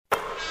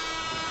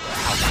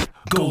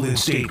Golden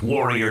State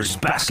Warriors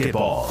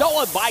basketball.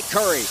 Stolen by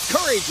Curry.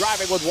 Curry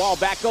driving with wall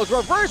back. Goes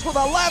reverse with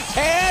a left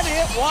hand.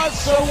 It was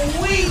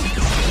sweet.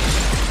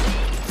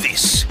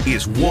 This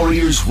is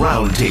Warriors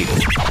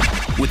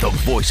Roundtable with the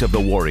voice of the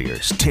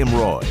Warriors, Tim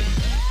Roy.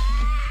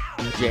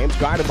 James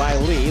guarded by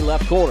Lee,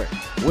 left corner.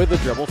 With the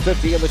dribble,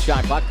 50 in the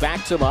shot clock.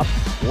 Backs him up.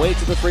 Waits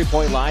to the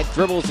three-point line.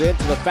 Dribbles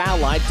into the foul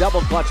line. Double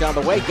clutch on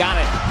the way. Got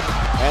it.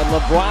 And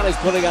LeBron is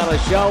putting on a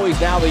show. He's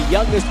now the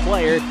youngest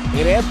player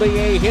in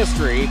NBA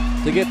history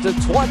to get to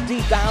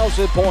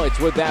 20,000 points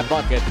with that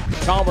bucket.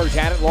 Chalmers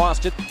had it,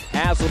 lost it.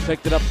 Haslem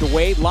picked it up to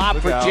Wade. Lob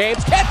for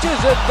James. Catches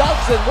and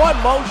dunks in one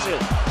motion.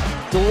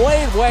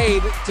 Dwayne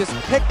Wade just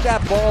picked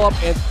that ball up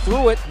and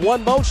threw it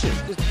one motion.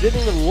 Just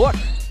didn't even look.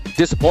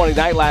 Disappointing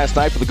night last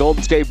night for the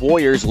Golden State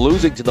Warriors,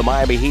 losing to the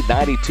Miami Heat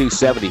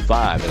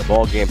 92-75 in a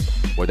ball game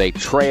where they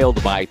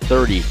trailed by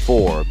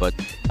 34. But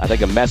I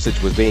think a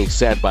message was being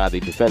sent by the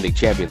defending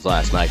champions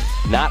last night,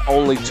 not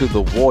only to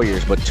the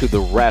Warriors, but to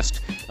the rest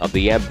of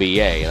the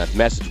NBA. And that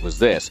message was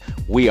this: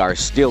 we are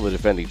still the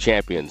defending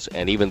champions,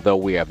 and even though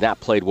we have not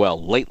played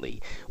well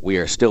lately, we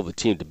are still the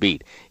team to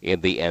beat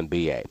in the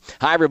NBA.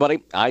 Hi,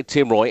 everybody. I'm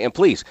Tim Roy, and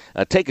please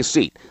take a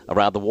seat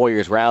around the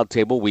Warriors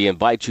Roundtable. We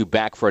invite you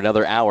back for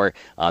another hour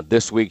on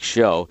this week's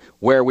show,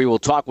 where we will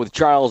talk with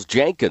Charles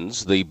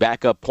Jenkins, the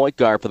backup point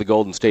guard for the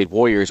Golden State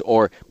Warriors,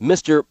 or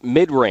Mr.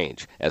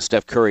 Midrange, as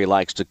Steph Curry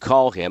likes to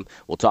call him.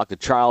 We'll talk to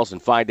Charles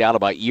and find out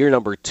about year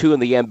number 2 in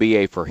the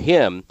NBA for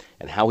him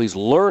and how he's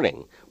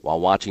learning while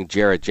watching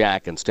Jarrett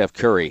Jack and Steph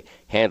Curry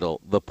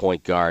handle the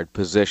point guard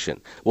position.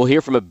 We'll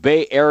hear from a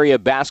Bay Area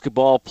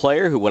basketball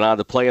player who went on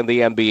to play in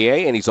the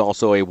NBA, and he's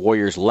also a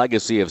Warriors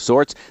legacy of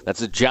sorts.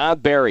 That's John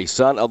Barry,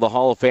 son of the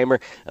Hall of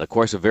Famer, and of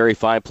course a very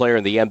fine player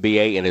in the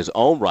NBA in his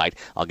own right.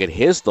 I'll get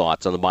his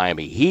thoughts on the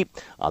Miami Heat,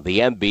 on the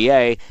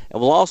NBA,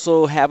 and we'll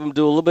also have him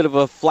do a little bit of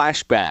a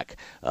flashback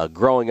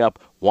growing up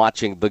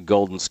watching the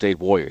Golden State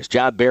Warriors.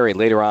 John Barry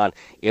later on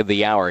in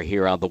the hour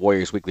here on the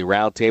Warriors Weekly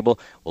Roundtable.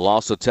 We'll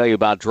also tell you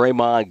about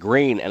Draymond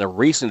Green and a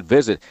recent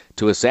visit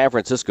to a San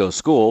Francisco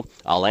school.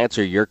 I'll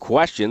answer your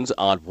questions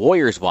on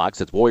Warriors Vox.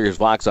 That's Warriors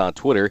Vox on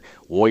Twitter,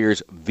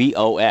 Warriors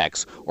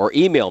VOX, or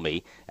email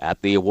me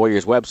at the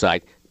Warriors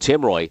website,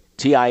 Timroy,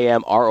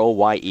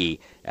 Timroye,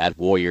 at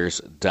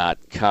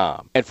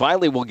Warriors.com. And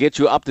finally, we'll get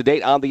you up to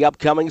date on the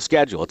upcoming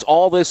schedule. It's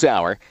all this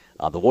hour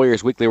on the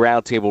Warriors Weekly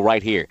Roundtable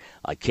right here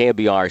on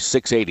KMBR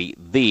 680,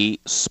 the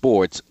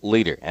sports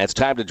leader. And it's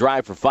time to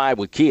drive for 5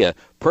 with Kia.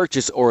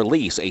 Purchase or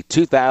lease a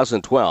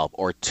 2012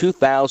 or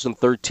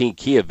 2013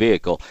 Kia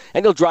vehicle,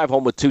 and you'll drive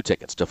home with 2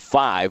 tickets to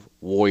 5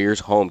 Warriors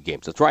home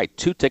games. That's right,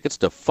 2 tickets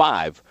to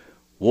 5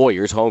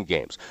 Warriors home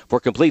games. For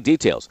complete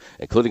details,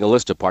 including a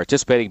list of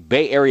participating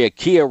Bay Area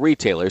Kia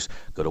retailers,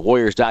 go to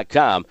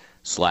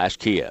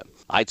Warriors.com/Kia.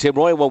 I'm Tim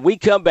Roy. When we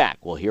come back,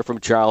 we'll hear from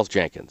Charles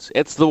Jenkins.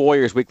 It's the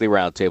Warriors Weekly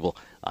Roundtable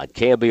on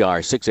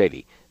KMBR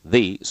 680,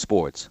 the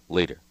sports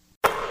leader.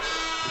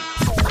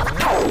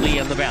 Lee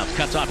in the bounce,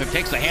 cuts off and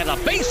takes the handoff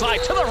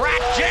baseline to the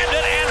rack, jammed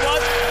it and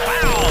was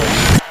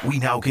fouled. We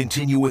now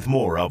continue with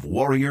more of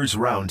Warriors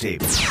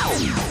Roundtable.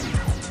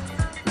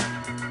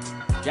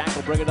 Jack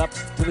will bring it up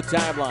to the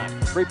timeline.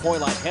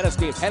 3-point line.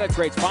 Hennessy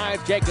penetrates,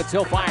 finds Jenkins.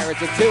 He'll fire.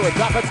 It's a 2. It's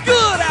up. It's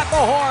good at the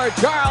horn.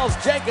 Charles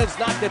Jenkins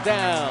knocked it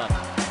down.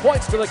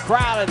 Points to the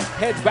crowd and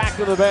heads back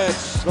to the bench.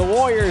 The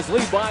Warriors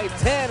lead by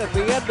 10 at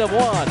the end of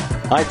 1.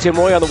 Hi, Tim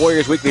Roy on the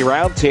Warriors Weekly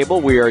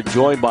Roundtable. We are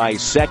joined by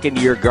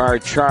second-year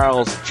guard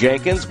Charles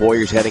Jenkins.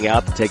 Warriors heading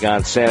out to take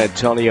on San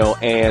Antonio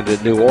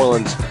and New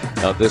Orleans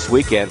this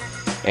weekend.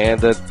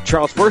 And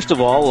Charles, first of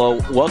all,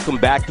 welcome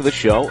back to the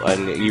show.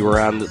 And you were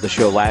on the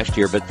show last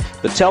year, but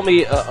tell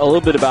me a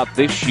little bit about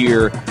this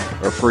year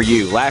for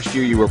you. Last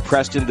year you were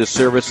pressed into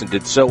service and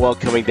did so well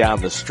coming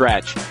down the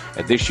stretch.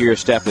 And this year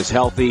Steph is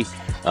healthy.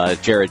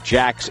 Jarrett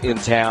Jack's in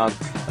town.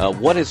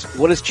 What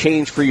has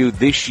changed for you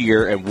this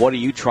year, and what are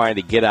you trying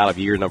to get out of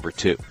year number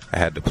 2? I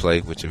had to play,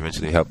 which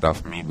eventually helped out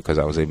for me because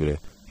I was able to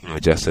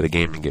adjust to the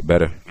game and get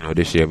better.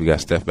 This year we got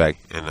Steph back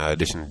in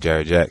addition to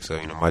Jarrett Jack. So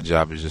my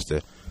job is just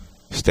to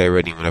stay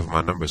ready whenever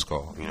my number's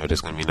called.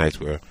 There's going to be nights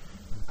where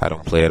I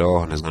don't play at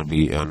all, and there's going to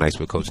be nights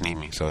where coach need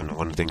me. So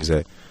one of the things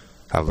that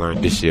I've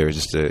learned this year is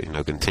just to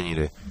continue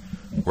to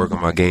work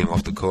on my game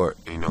off the court.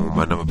 When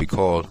my number be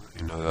called,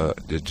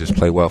 just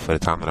play well for the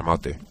time that I'm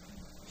out there.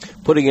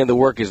 Putting in the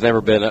work has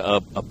never been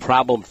a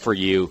problem for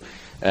you,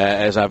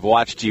 as I've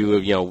watched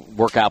you,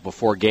 work out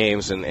before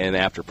games and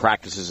after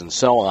practices and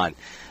so on.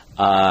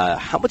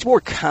 How much more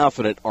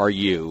confident are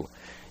you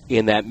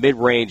in that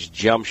mid-range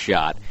jump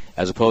shot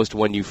as opposed to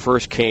when you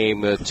first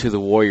came to the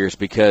Warriors?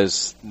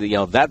 Because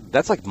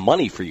that's like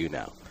money for you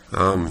now.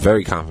 I'm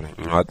very confident.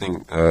 I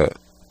think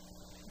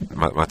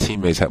my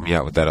teammates help me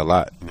out with that a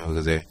lot.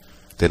 Because they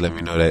let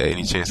me know that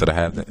any chance that I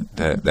have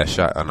that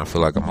shot, and I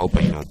feel like I'm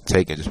open,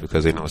 take it just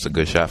because they know it's a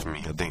good shot for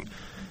me. I think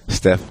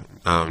Steph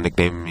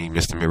nicknamed me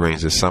Mr.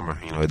 Midrange this summer.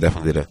 It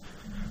definitely did a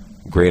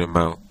great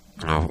amount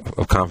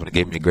of confidence.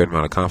 Gave me a great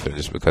amount of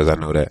confidence just because I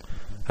know that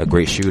a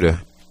great shooter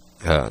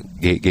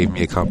gave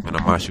me a compliment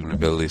on my shooting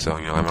ability. So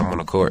I'm on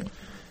the court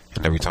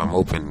And every time I'm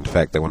open, the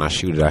fact that when I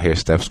shoot it, I hear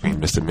Steph scream,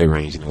 "Mr.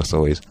 Mid-range," it's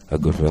always a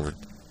good feeling.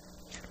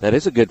 That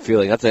is a good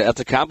feeling. That's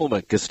a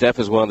compliment because Steph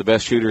is one of the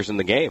best shooters in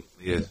the game.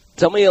 Yeah.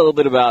 Tell me a little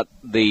bit about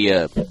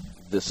the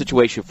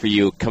situation for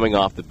you coming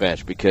off the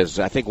bench, because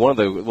I think one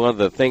of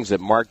the things that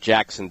Mark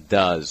Jackson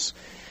does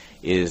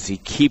is he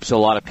keeps a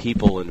lot of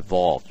people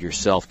involved.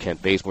 Yourself,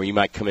 Kent Bazemore, you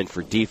might come in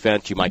for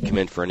defense, you might come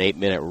in for an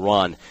 8-minute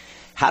run.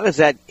 How does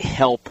that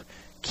help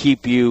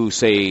keep you,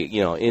 say,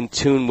 in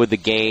tune with the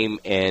game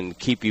and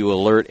keep you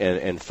alert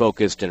and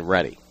focused and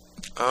ready?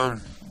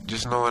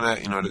 Just knowing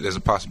that, there's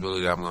a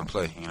possibility that I'm going to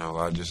play.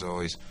 I just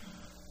always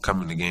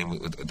come in the game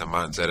with the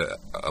mindset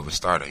of a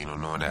starter,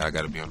 knowing that I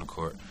got to be on the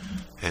court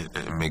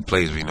and make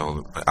plays.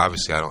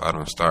 Obviously I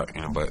don't start,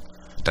 but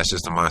that's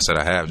just the mindset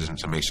I have, just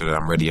to make sure that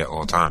I'm ready at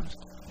all times.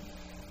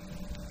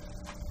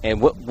 And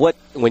what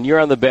when you're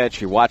on the bench,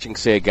 you're watching,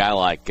 say, a guy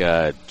like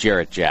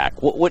Jarrett Jack.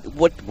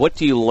 What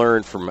do you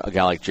learn from a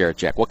guy like Jarrett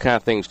Jack? What kind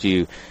of things do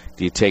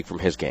you take from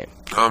his game?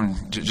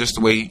 Just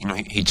the way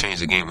he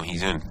changed the game when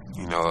he's in.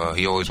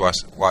 He always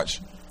watch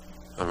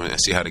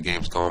and see how the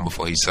game's going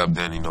before he subbed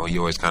in. He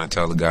always kind of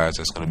tell the guys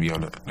that's going to be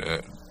on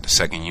the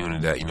second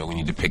unit that we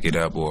need to pick it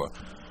up, or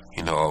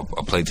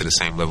a play to the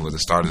same level as the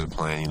starters are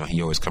playing.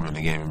 He always come in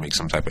the game and make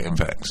some type of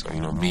impact.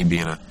 So me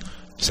being a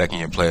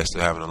second-year player,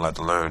 still having a lot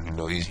to learn.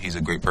 He's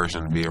a great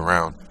person to be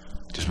around,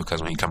 just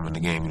because when he comes in the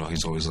game,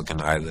 he's always looking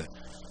to either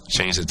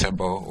change the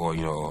tempo or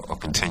or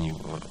continue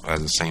at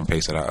the same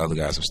pace that our other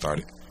guys have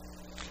started.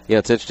 Yeah,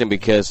 it's interesting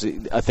because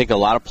I think a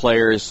lot of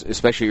players,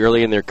 especially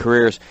early in their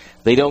careers,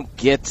 they don't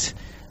get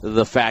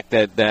the fact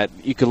that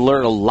you can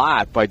learn a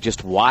lot by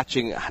just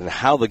watching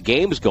how the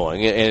game's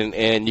going,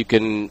 and you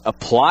can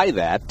apply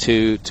that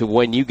to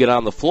when you get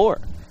on the floor.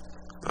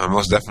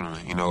 Most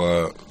definitely.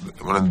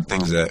 One of the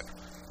things that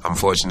I'm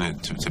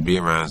fortunate to be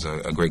around is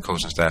a great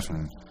coaching staff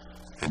and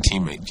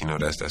teammates,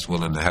 that's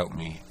willing to help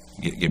me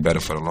get better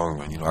for the long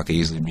run. I could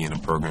easily be in a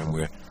program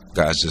where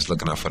guys just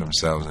looking out for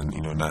themselves and,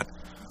 not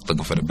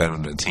looking for the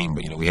betterment of the team.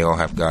 But, we all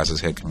have guys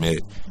that's head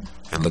committed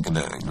and looking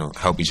to,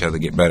 help each other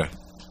get better.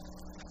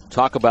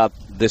 Talk about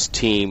this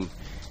team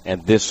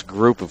and this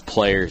group of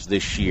players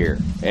this year.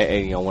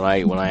 And when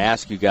I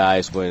ask you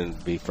guys, when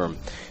it be from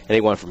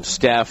anyone from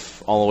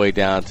Steph all the way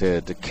down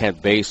to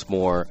Kent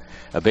Bazemore,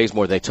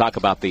 they talk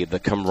about the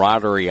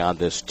camaraderie on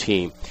this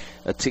team.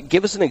 To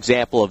give us an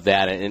example of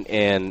that,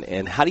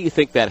 and how do you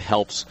think that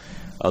helps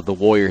the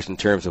Warriors in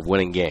terms of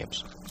winning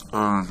games?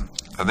 I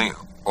think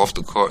off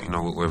the court,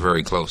 we're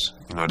very close.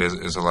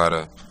 There's a lot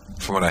of,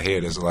 from what I hear,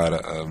 there's a lot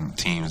of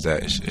teams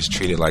that is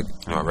treated like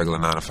a regular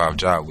 9-to-5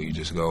 job, where you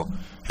just go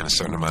and a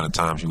certain amount of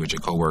times you with your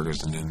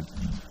coworkers, and then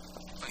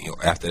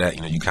after that,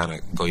 you kind of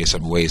go your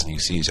separate ways and you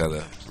see each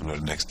other, the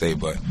next day.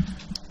 But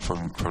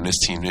from this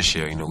team this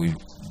year,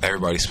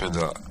 everybody spends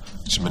a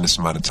tremendous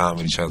amount of time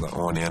with each other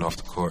on and off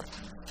the court.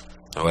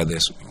 Whether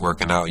it's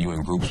working out, you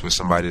in groups with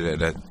somebody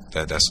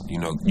that's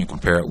you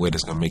compare it with,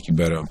 that's gonna make you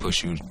better and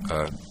push you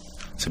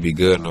to be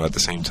good. And at the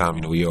same time,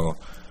 we all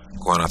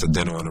going out to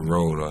dinner on the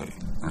road, or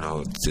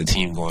the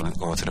team going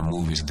to the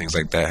movies and things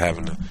like that.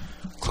 Having a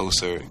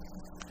closer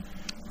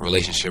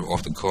relationship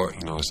off the court,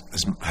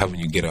 it's having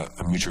you get a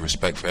mutual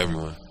respect for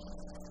everyone.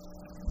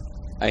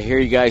 I hear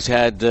you guys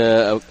had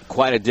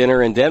quite a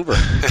dinner in Denver.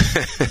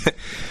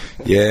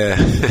 Yeah.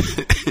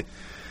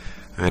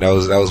 Man, that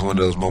was one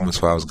of those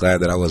moments where I was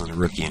glad that I wasn't a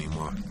rookie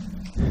anymore.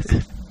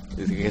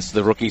 I guess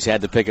the rookies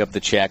had to pick up the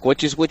check,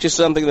 which is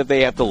something that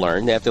they have to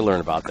learn. They have to learn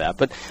about that.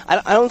 But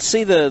I don't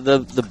see the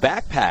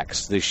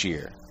backpacks this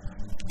year.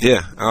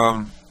 Yeah,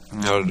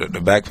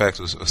 the backpacks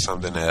was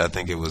something that I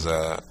think it was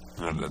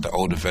the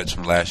older vets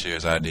from last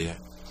year's idea.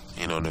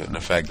 The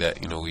fact that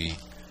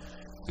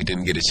we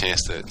didn't get a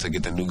chance to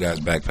get the new guys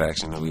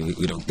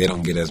backpacks. They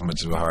don't get as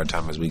much of a hard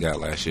time as we got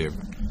last year.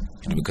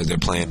 Because they're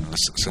playing a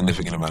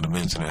significant amount of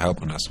minutes and they're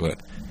helping us. But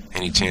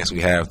any chance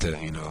we have to,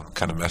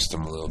 kind of mess with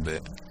them a little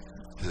bit,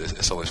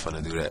 it's always fun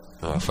to do that.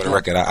 For the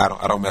record,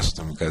 I don't mess with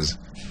them because,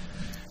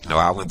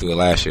 I went through it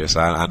last year, so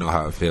I know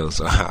how it feels.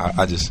 So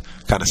I just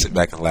kind of sit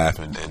back and laugh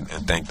and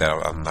think that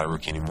I'm not a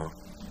rookie anymore.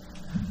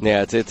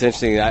 Yeah, it's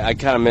interesting. I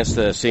kind of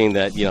missed seeing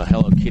that,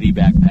 Hello Kitty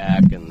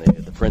backpack and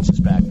the Princess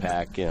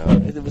backpack.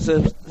 It was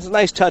a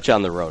nice touch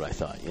on the road, I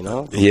thought,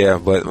 Yeah,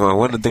 but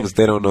one of the things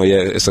they don't know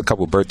yet, it's a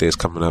couple birthdays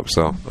coming up,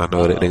 so I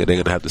know that they're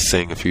going to have to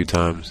sing a few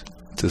times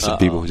to some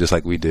people just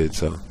like we did.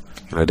 So,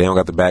 they don't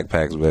got the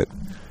backpacks, but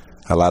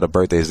a lot of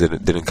birthdays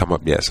didn't come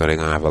up yet, so they're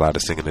going to have a lot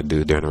of singing to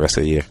do during the rest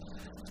of the year.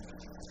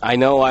 I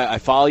know I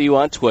follow you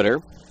on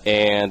Twitter,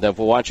 and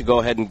why don't you go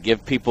ahead and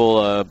give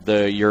people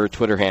your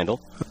Twitter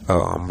handle?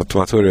 My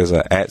Twitter is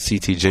at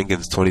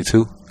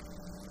CTJenkins22.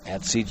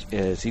 At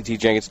CT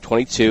Jenkins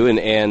 22,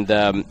 and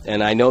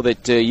I know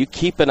that you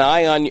keep an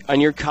eye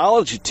on your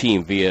college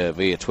team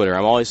via Twitter.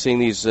 I'm always seeing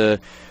these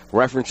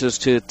references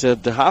to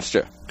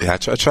Hofstra. Yeah, I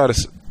try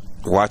to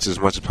watch as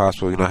much as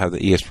possible. I have the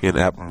ESPN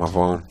app on my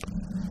phone.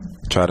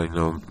 Try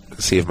to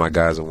see if my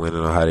guys are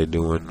winning or how they're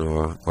doing,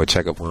 or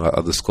check up on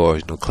other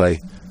scores. Clay,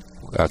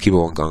 keep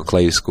on going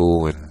Clay's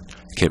school and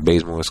Kent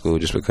Bazemore's school,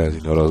 just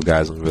because those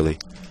guys don't really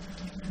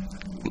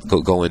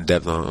go in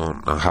depth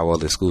on how well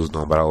their school's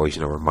doing, but I always,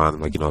 remind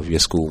them, like, if your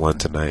school won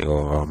tonight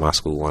or my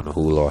school won or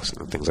who lost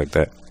and things like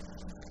that.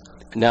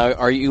 Now,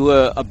 are you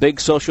a big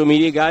social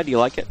media guy? Do you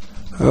like it?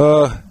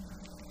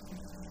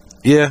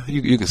 Yeah,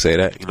 you can say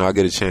that. I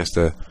get a chance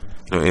to,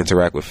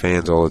 interact with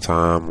fans all the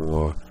time,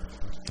 or,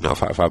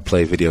 if I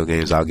play video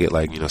games, I'll get,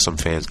 like, some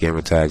fans'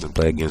 gamer tags and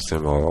play against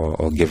them,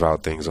 or give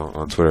out things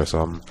on Twitter.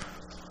 So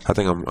I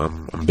think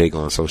I'm big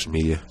on social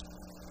media.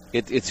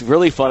 It's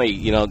really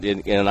funny,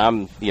 and I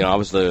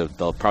was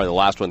probably the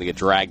last one to get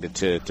dragged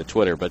into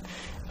Twitter, but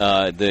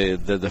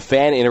the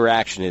fan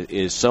interaction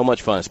is so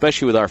much fun,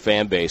 especially with our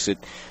fan base.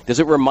 Does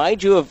it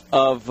remind you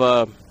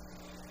of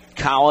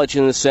college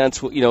in the sense,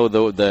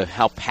 the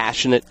how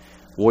passionate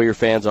Warrior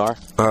fans are?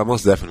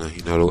 Most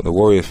definitely. The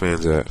Warrior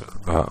fans are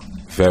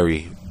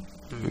very,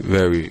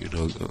 very,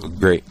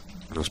 great.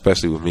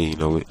 Especially with me.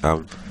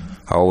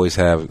 I always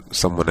have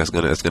someone that's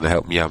gonna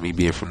help me out. Me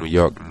being from New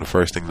York, and the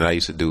first thing that I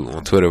used to do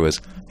on Twitter was,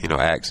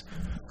 ask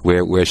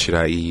where should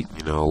I eat?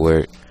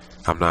 Where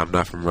I'm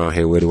not from around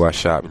here. Where do I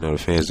shop? The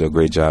fans do a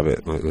great job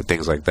with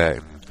things like that,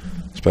 and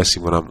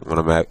especially when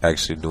I'm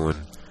actually doing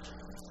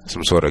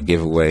some sort of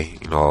giveaway.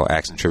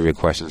 Asking trivia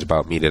questions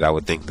about me that I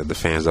would think that the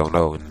fans don't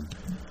know, and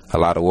a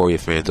lot of Warrior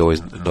fans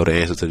always know the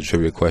answer to the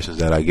trivia questions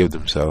that I give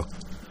them. So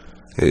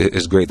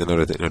it's great to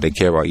know that they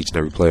care about each and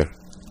every player.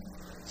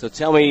 So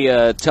tell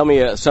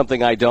me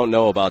something I don't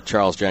know about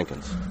Charles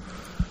Jenkins.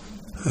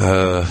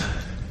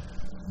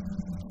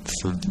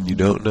 Something you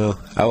don't know?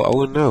 I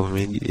wouldn't know. I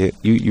mean,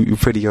 you're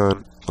pretty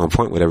on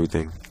point with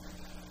everything.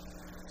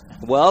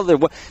 Well,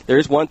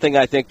 there's one thing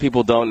I think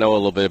people don't know a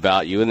little bit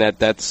about you, and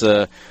that's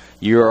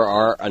you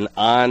are an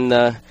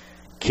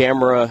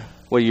on-camera.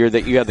 Well,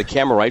 you have the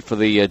camera right for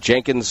the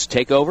Jenkins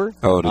takeover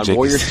on Jenkins.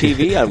 Warriors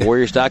TV on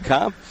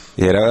Warriors.com.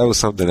 Yeah, that was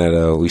something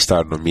that we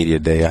started on Media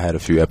Day. I had a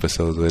few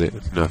episodes with it.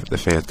 The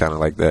fans kind of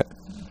like that.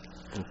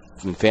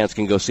 And fans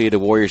can go see it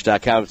at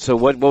Warriors.com. So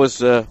what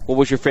was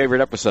your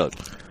favorite episode?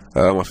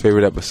 My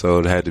favorite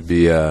episode had to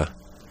be when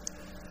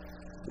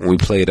we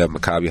played at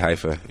Maccabi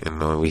Haifa, and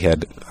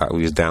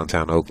we was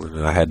downtown Oakland,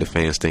 and I had the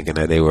fans thinking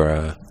that they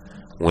were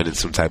winning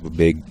some type of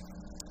big.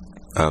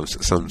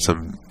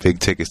 Some big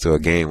tickets to a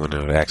game when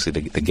actually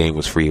the game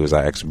was free. It was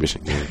our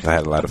exhibition game. I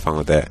had a lot of fun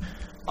with that,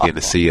 getting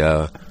to see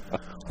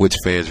which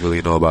fans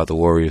really know about the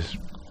Warriors.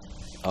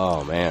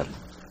 Oh man,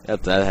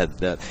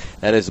 that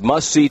is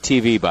must-see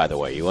TV. By the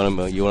way, you want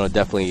to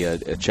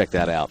definitely check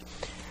that out.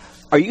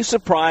 Are you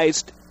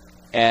surprised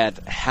at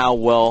how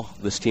well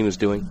this team is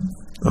doing?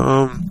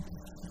 Not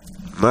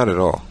at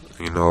all.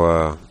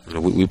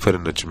 We put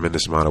in a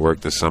tremendous amount of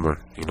work this summer.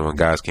 When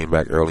guys came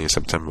back early in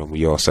September,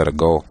 we all set a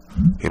goal.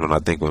 And I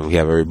think when we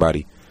have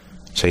everybody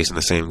chasing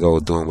the same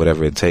goal, doing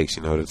whatever it takes,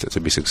 to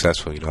be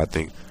successful, I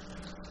think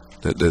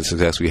the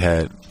success we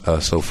had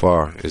so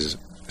far is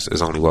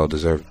only well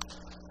deserved.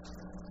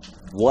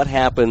 What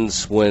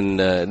happens when?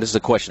 This is a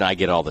question I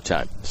get all the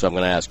time, so I'm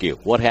going to ask you.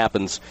 What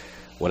happens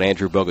when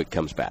Andrew Bogut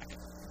comes back?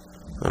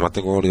 I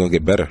think we're only going to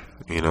get better.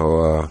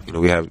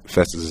 We have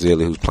Festus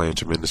Ezeli, who's playing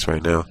tremendous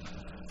right now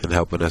and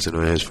helping us in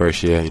his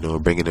first year.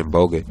 Bringing in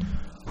Bogut,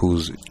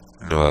 who's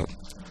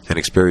an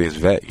experienced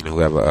vet, who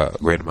have a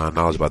great amount of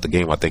knowledge about the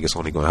game. I think it's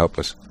only going to help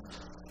us.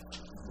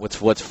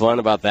 What's fun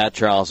about that,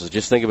 Charles, is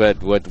just think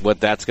about what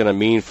that's going to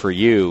mean for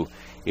you.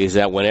 Is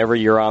that whenever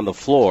you're on the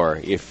floor,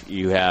 if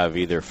you have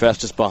either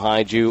Festus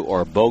behind you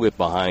or Bogut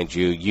behind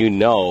you, you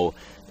know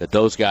that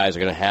those guys are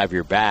going to have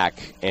your back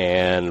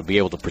and be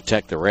able to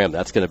protect the rim.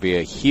 That's going to be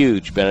a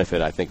huge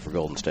benefit, I think, for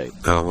Golden State.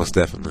 Oh, most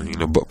definitely.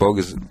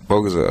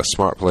 Bogut's a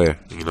smart player.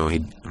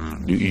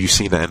 You've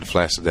seen that in the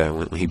flash of that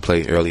when he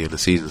played early in the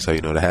season. So,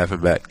 to have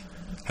him back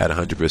at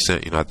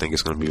 100%, I think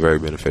it's going to be very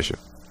beneficial.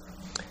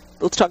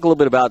 Let's talk a little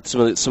bit about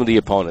some of the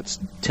opponents.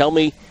 Tell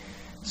me,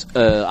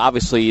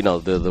 obviously,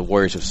 the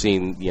Warriors have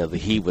seen, the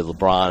Heat with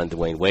LeBron and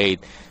Dwayne Wade,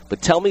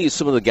 but tell me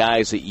some of the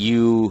guys that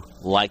you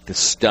like to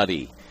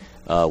study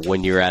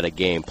when you're at a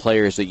game,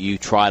 players that you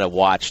try to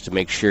watch to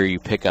make sure you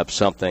pick up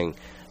something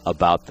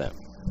about them.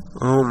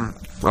 I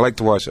like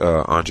to watch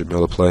Andre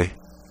Miller play.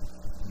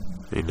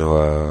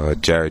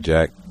 Jared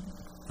Jack.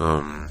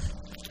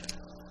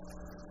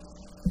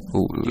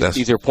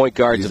 These are point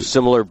guards of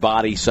similar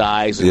body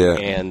size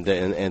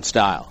and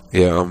style.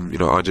 Yeah,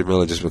 Andre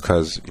Miller, just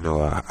because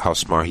how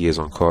smart he is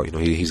on court.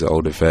 He's an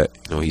older vet.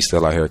 He's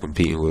still out here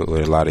competing with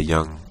a lot of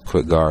young,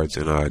 quick guards.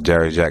 And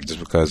Jared Jack, just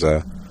because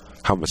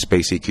how much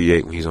space he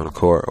create when he's on the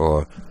court,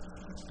 or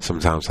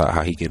sometimes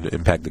how he can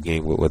impact the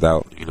game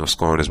without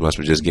scoring as much,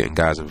 but just getting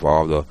guys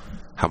involved, or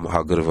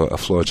how good of a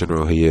floor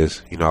general he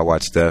is. I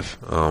watch Steph.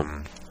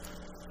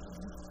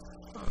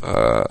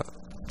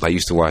 I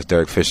used to watch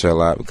Derek Fisher a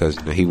lot because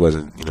he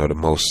wasn't the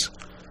most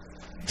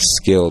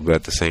skilled, but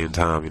at the same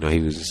time he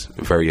was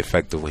very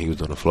effective when he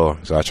was on the floor.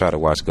 So I try to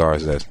watch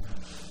guards that's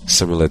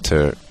similar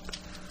to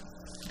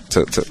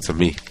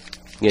me.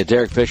 Yeah,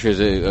 Derek Fisher is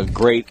a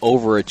great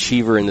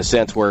overachiever in the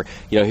sense where,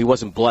 he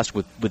wasn't blessed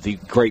with the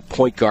great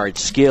point guard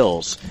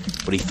skills,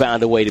 but he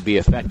found a way to be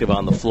effective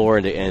on the floor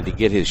and to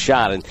get his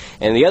shot.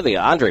 And the other thing,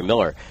 Andre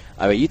Miller,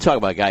 I mean, you talk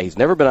about a guy, he's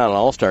never been on an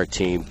all-star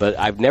team, but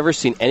I've never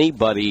seen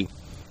anybody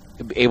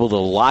able to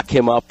lock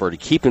him up or to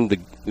keep him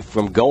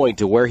from going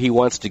to where he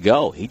wants to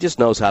go. He just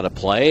knows how to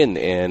play,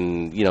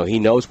 and he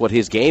knows what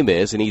his game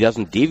is, and he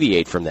doesn't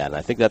deviate from that. And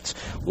I think that's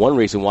one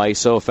reason why he's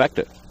so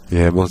effective.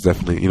 Yeah, most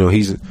definitely.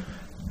 He's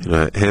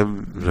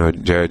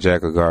Jared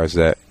Jack are guards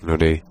that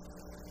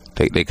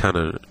they kind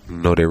of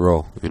know their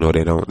role. They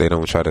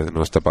don't try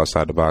to step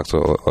outside the box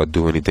or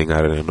do anything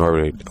out of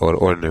the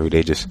ordinary.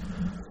 They just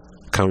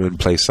come and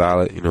play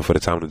solid, for the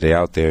time that they're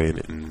out there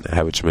and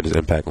have a tremendous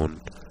impact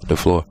on the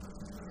floor.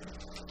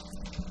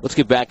 Let's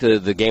get back to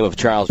the game of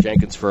Charles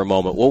Jenkins for a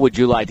moment. What would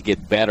you like to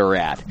get better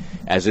at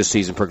as this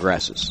season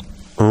progresses?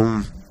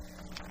 Of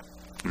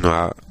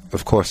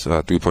course,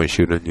 three-point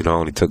shooting. I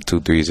only took 2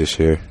 threes this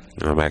year.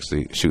 I'm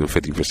actually shooting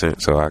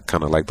 50%, so I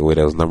kind of like the way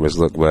those numbers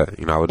look. But,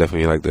 I would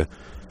definitely like to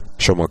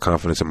show more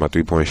confidence in my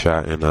three-point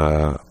shot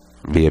and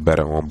be a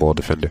better on-ball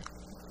defender.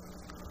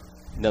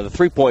 Now, the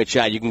three-point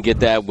shot, you can get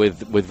that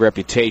with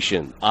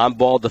reputation.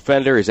 On-ball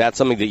defender, is that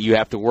something that you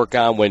have to work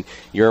on when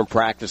you're in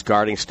practice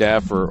guarding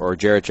Steph or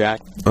Jared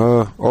Jack?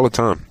 All the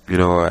time.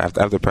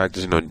 After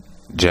practice,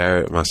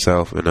 Jared,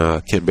 myself, and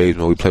Ken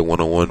Babesman, we play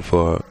one-on-one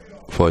for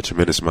a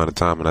tremendous amount of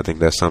time, and I think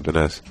that's something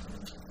that's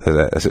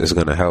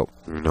going to help.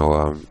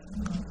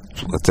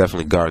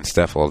 Definitely guarding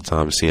Steph all the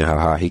time, seeing how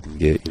high he can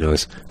get.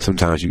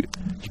 Sometimes you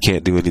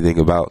can't do anything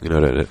about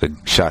the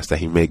shots that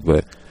he make,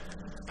 but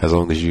as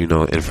long as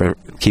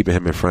keeping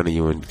him in front of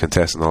you and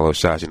contesting all those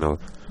shots,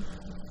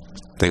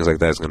 things like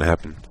that is going to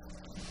happen.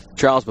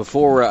 Charles,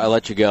 before I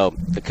let you go,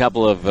 a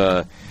couple of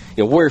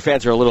Warrior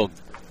fans are a little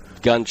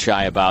gun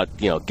shy about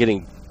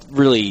getting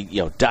really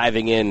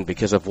diving in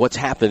because of what's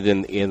happened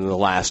in the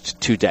last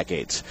 2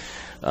 decades.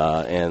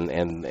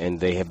 And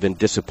they have been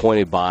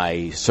disappointed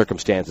by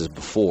circumstances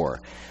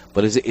before.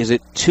 But is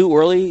it too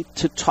early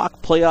to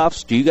talk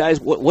playoffs? Do you guys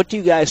what do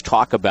you guys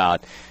talk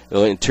about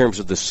in terms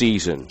of the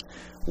season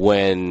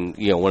when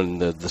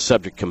the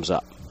subject comes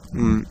up?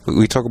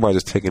 We talk about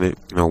just taking it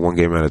one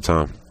game at a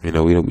time. We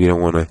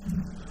don't want to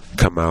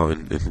come out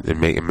and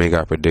make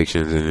our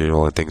predictions and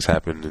when things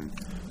happen and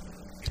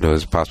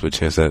there's a possible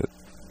chance that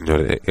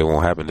that it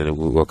won't happen and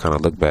we'll kind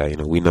of look bad.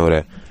 We know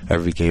that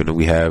every game that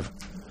we have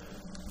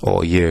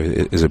all year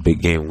is a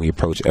big game. We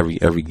approach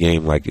every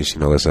game like it's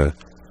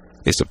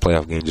it's a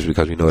playoff game just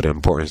because we know the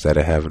importance that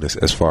it has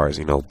as far as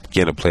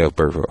getting a playoff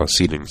berth or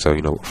seeding.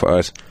 So for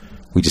us,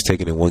 we just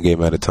taking it one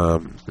game at a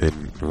time,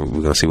 and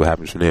we're gonna see what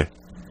happens from there.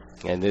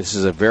 And this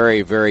is a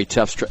very, very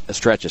tough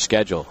stretch of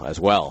schedule as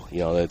well.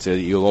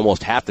 You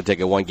almost have to take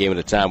it one game at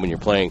a time when you're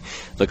playing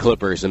the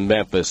Clippers and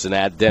Memphis and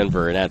at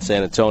Denver and at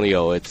San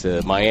Antonio. It's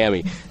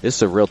Miami. This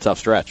is a real tough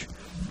stretch.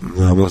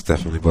 No, most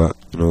definitely, but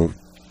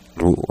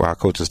our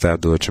coaching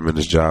staff do a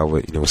tremendous job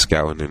with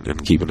scouting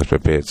and keeping us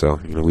prepared. So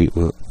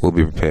we'll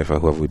be prepared for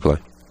whoever we play.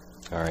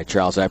 All right,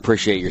 Charles, I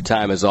appreciate your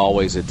time as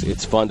always.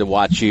 It's fun to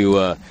watch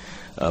you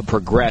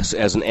progress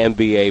as an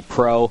NBA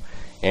pro,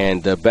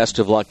 and best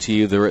of luck to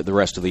you the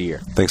rest of the year.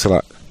 Thanks a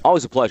lot.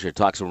 Always a pleasure to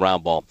talk some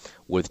round ball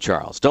with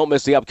Charles. Don't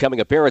miss the upcoming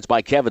appearance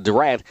by Kevin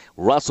Durant,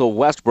 Russell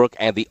Westbrook,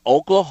 and the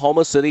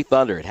Oklahoma City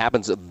Thunder. It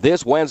happens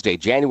this Wednesday,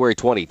 January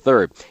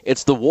 23rd.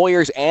 It's the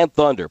Warriors and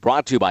Thunder,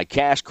 brought to you by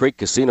Cache Creek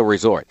Casino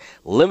Resort.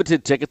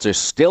 Limited tickets are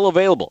still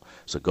available,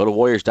 so go to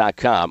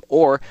Warriors.com,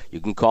 or you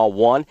can call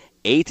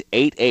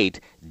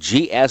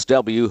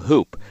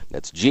 1-888-GSW-HOOP.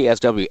 That's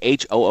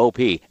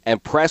GSW-HOOP,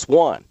 and press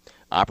 1.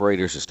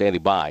 Operators are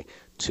standing by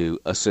to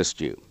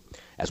assist you.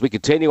 As we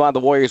continue on the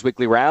Warriors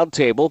Weekly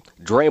Roundtable,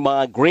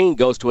 Draymond Green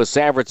goes to a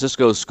San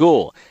Francisco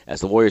school as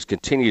the Warriors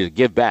continue to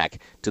give back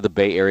to the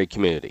Bay Area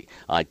community.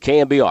 On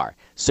KMBR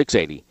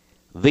 680,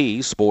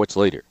 the sports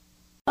leader.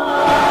 Lee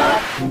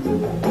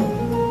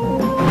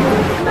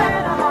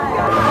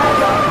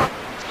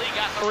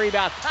got the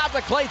rebound. Out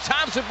to Klay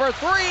Thompson for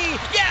 3.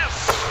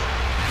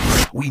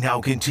 Yes! We now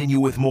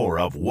continue with more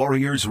of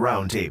Warriors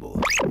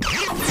Roundtable.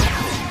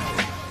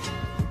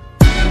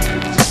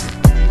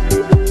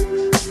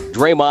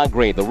 Draymond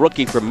Green, the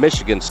rookie from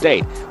Michigan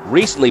State,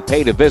 recently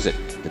paid a visit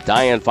to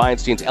Dianne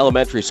Feinstein's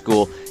elementary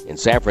school in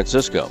San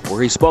Francisco,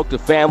 where he spoke to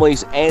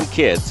families and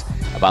kids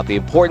about the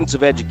importance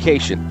of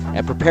education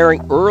and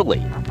preparing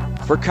early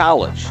for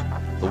college.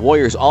 The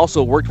Warriors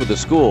also worked with the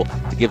school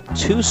to give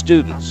 2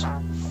 students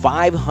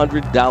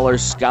 $500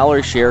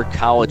 Scholar Share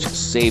college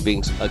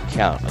savings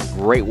account, a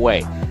great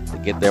way to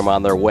get them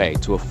on their way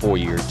to a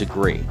 4-year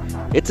degree.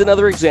 It's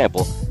another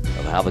example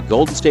of how the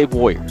Golden State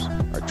Warriors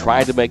are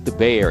trying to make the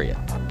Bay Area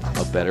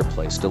a better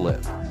place to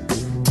live.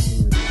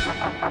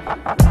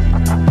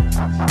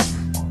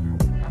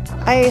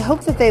 I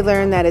hope that they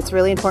learn that it's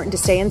really important to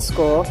stay in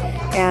school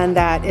and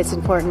that it's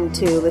important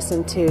to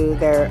listen to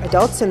their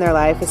adults in their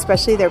life,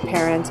 especially their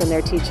parents and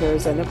their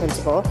teachers and their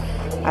principal.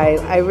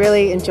 I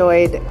really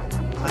enjoyed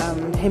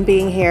him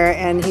being here,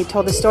 and he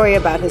told a story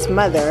about his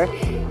mother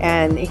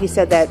And he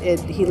said that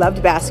he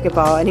loved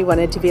basketball and he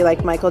wanted to be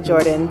like Michael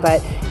Jordan, but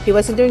he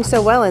wasn't doing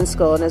so well in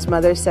school, and his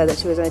mother said that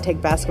she was going to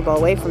take basketball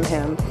away from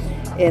him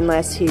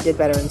unless he did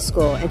better in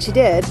school. And she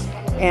did.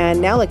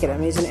 And now look at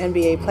him, he's an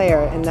NBA player,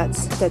 and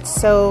that's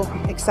so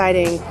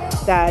exciting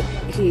that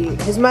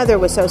his mother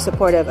was so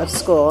supportive of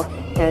school,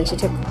 and she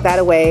took that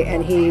away,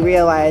 and he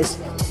realized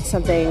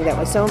something that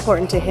was so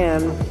important to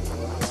him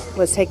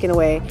was taken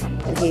away,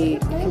 and he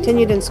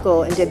continued in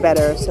school and did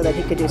better so that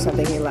he could do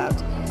something he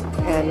loved.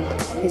 And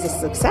he's a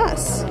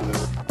success.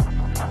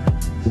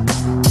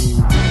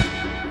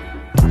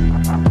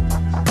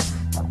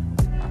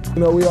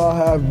 You know, we all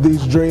have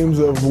these dreams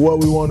of what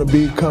we want to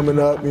be coming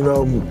up. You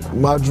know,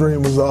 my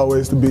dream was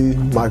always to be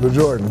Michael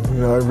Jordan.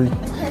 You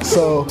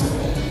know,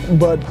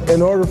 but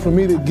in order for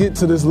me to get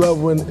to this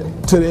level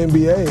to the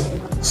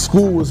NBA,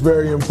 school was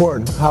very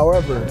important.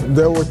 However,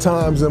 there were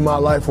times in my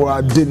life where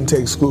I didn't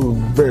take school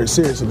very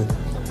seriously.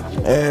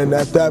 And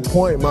at that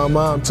point, my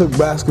mom took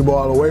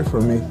basketball away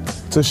from me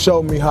to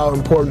show me how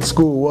important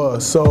school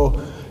was. So,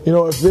 you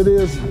know, if the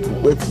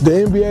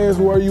NBA is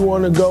where you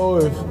want to go,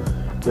 if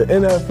the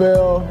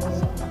NFL,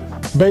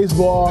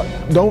 baseball,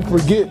 don't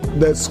forget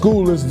that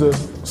school is the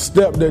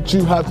step that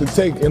you have to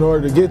take in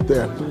order to get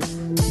there.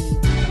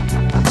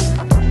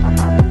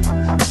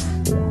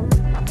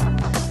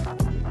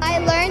 I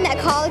learned that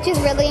college is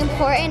really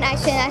important. I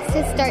should have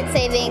to start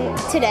saving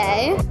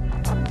today.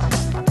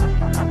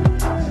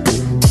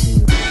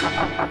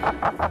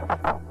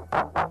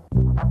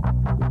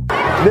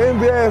 The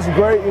NBA is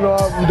great, you know,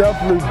 I'm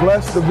definitely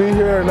blessed to be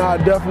here and I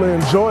definitely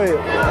enjoy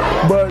it.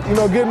 But, you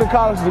know, getting a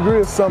college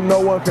degree is something no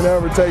one can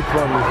ever take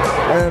from you.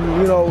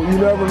 And, you know, you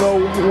never know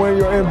when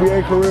your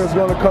NBA career is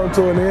going to come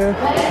to an end,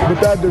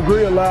 but that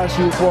degree will last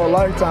you for a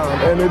lifetime.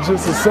 And it's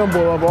just a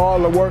symbol of all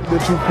the work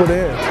that you put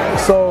in.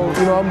 So,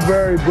 you know, I'm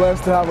very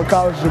blessed to have a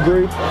college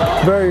degree,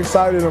 very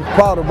excited and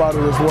proud about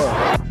it as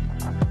well.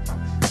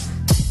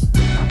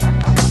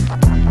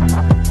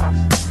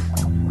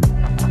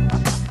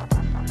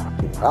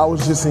 I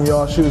was just in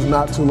y'all's shoes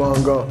not too long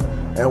ago,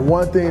 and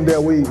one thing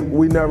that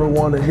we never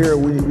want to hear,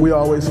 we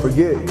always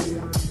forget,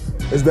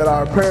 is that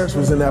our parents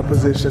was in that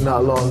position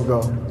not long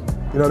ago.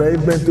 You know,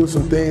 they've been through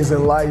some things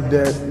in life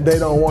that they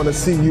don't want to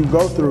see you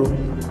go through,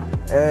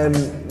 and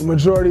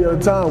majority of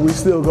the time we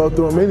still go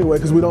through them anyway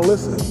because we don't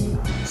listen.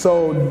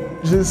 So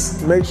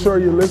just make sure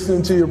you're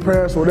listening to your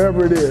parents,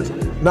 whatever it is.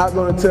 Not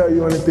going to tell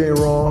you anything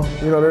wrong.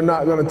 You know, they're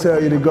not going to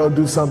tell you to go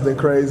do something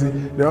crazy.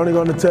 They're only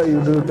going to tell you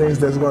to do things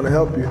that's going to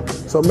help you.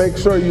 So make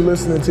sure you're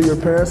listening to your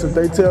parents. If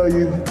they tell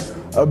you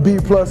a B+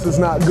 is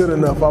not good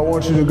enough, I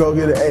want you to go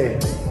get an A,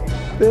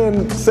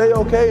 then say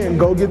okay and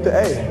go get the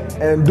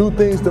A. And do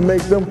things to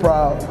make them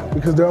proud,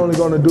 because they're only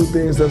going to do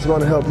things that's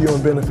going to help you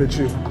and benefit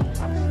you.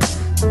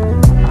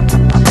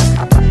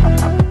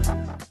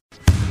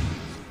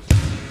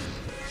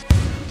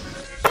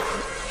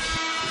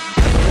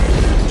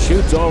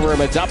 Shoots over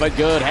him, it's up and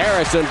good.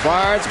 Harrison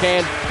Barnes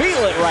can feel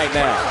it right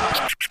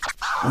now.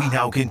 We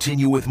now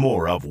continue with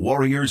more of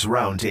Warriors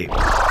Roundtable.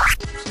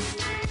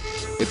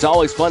 It's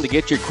always fun to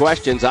get your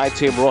questions. I'm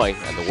Tim Roy,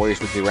 and the Warriors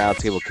Weekly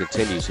Roundtable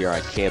continues here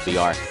on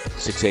KBR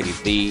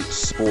 680, the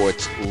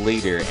sports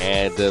leader.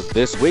 And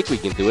this week we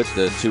can do it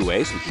the two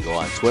ways. We can go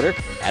on Twitter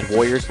at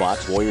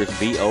WarriorsVox,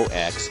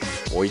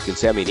 WarriorsVox, or you can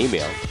send me an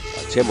email,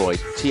 Timroy,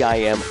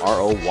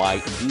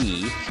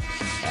 Timroye,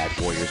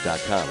 at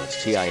Warriors.com. That's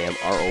Timroye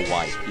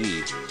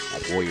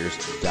at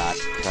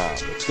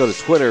Warriors.com. Let's go to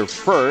Twitter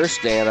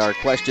first, and our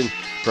question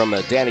from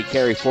Danny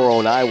Carey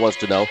 409 wants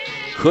to know,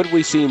 could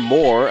we see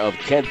more of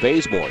Kent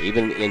Bazemore?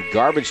 Even in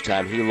garbage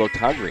time, he looked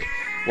hungry.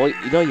 Well,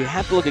 you know, you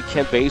have to look at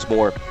Kent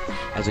Bazemore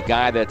as a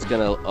guy that's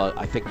going to,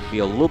 I think, be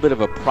a little bit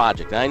of a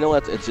project. And I know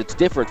it's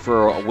different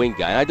for a wing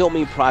guy. And I don't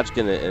mean project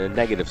in a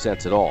negative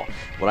sense at all.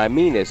 What I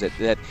mean is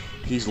that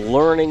he's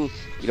learning,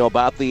 you know,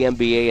 about the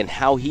NBA and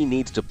how he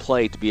needs to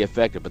play to be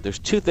effective. But there's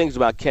two things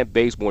about Kent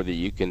Bazemore that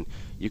you can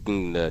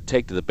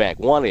take to the bank.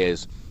 One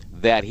is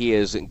that he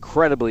is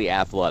incredibly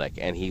athletic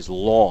and he's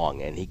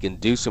long and he can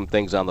do some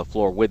things on the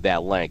floor with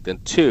that length.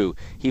 And two,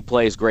 he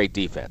plays great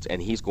defense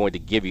and he's going to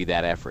give you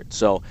that effort.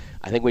 So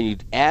I think when you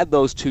add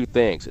those two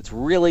things, it's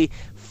really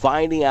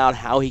finding out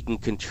how he can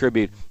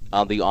contribute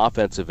on the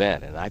offensive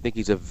end. And I think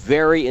he's a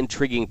very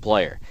intriguing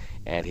player.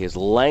 And his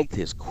length,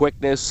 his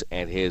quickness,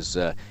 and his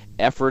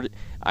effort,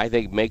 I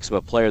think, makes him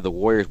a player the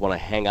Warriors want to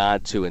hang on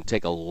to and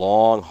take a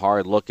long,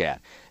 hard look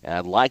at. And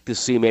I'd like to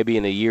see maybe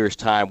in a year's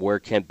time where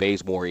Kent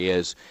Bazemore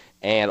is,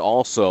 and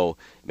also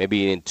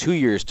maybe in 2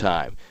 years'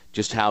 time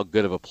just how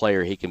good of a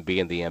player he can be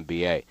in the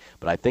NBA.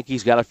 But I think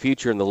he's got a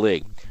future in the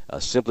league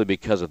simply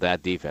because of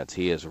that defense.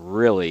 He is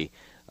really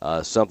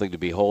something to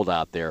behold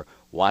out there,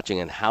 watching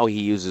and how he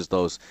uses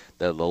the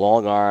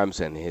long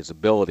arms and his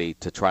ability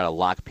to try to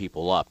lock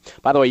people up.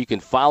 By the way, you can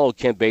follow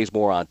Kent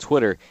Bazemore on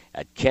Twitter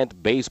at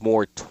Kent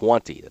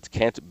Bazemore20. That's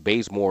Kent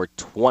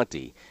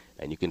Bazemore20,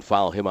 and you can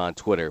follow him on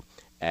Twitter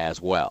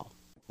as well.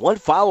 One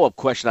follow-up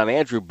question on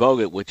Andrew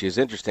Bogut, which is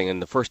interesting,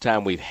 and the first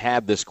time we've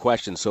had this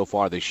question so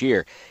far this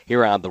year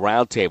here on the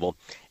Roundtable.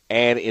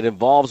 and it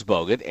involves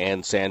Bogut,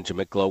 and San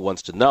Jamiklo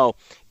wants to know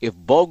if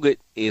Bogut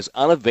is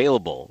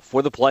unavailable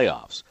for the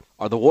playoffs.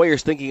 Are the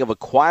Warriors thinking of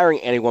acquiring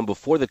anyone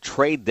before the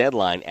trade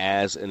deadline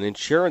as an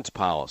insurance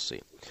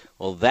policy?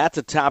 Well, that's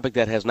a topic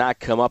that has not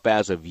come up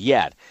as of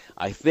yet.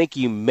 I think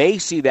you may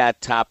see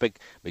that topic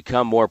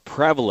become more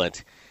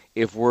prevalent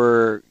if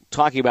we're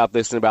talking about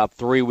this in about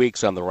 3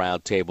 weeks on the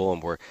Roundtable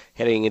and we're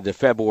heading into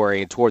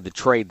February and toward the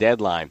trade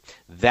deadline.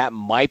 That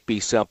might be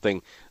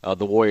something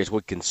the Warriors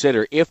would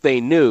consider if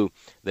they knew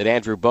that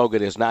Andrew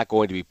Bogut is not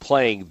going to be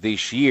playing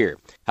this year.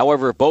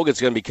 However, if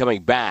Bogut's going to be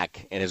coming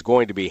back and is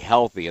going to be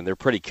healthy, and they're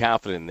pretty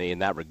confident in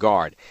that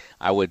regard,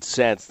 I would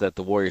sense that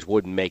the Warriors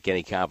wouldn't make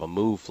any kind of a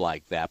move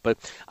like that. But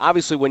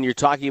obviously when you're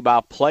talking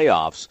about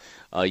playoffs,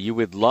 you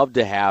would love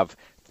to have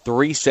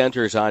 3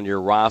 centers on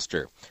your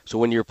roster. So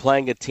when you're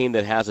playing a team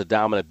that has a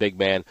dominant big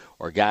man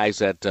or guys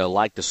that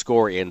like to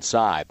score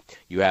inside,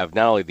 you have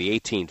not only the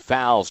 18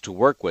 fouls to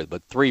work with,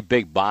 but 3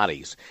 big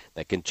bodies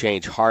that can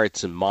change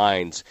hearts and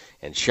minds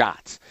and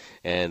shots.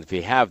 And if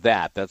you have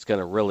that, that's going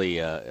to really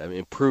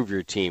improve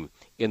your team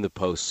in the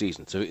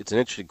postseason. So it's an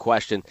interesting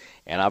question,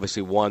 and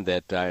obviously one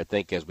that I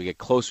think as we get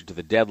closer to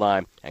the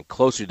deadline and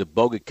closer to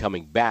Bogut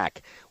coming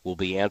back will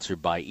be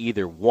answered by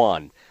either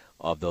one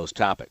of those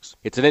topics.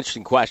 It's an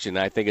interesting question.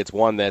 I think it's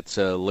one that's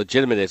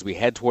legitimate as we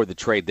head toward the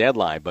trade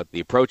deadline, but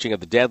the approaching of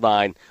the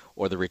deadline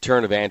or the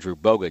return of Andrew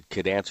Bogut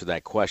could answer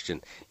that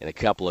question in a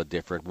couple of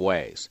different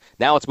ways.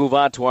 Now let's move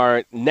on to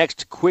our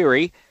next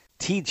query.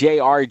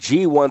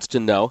 TJRG wants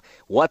to know,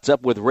 what's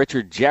up with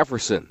Richard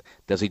Jefferson?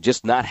 Does he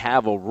just not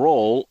have a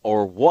role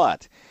or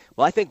what?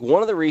 Well, I think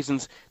one of the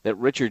reasons that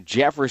Richard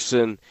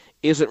Jefferson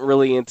isn't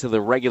really into the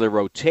regular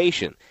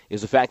rotation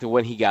is the fact that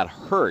when he got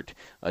hurt,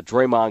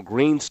 Draymond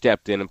Green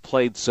stepped in and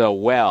played so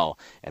well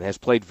and has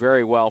played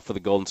very well for the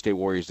Golden State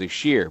Warriors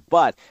this year.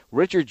 But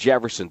Richard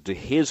Jefferson, to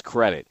his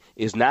credit,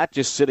 is not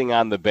just sitting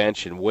on the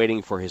bench and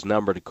waiting for his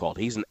number to call.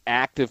 He's an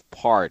active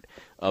part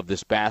of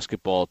this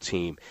basketball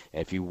team.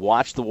 And if you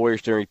watch the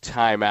Warriors during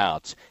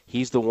timeouts,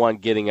 he's the one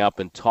getting up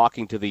and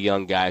talking to the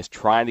young guys,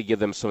 trying to give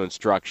them some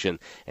instruction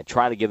and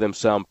trying to give them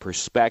some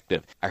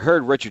perspective. I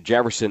heard Richard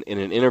Jefferson in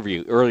an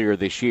interview earlier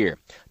this year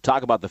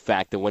talk about the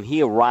fact that when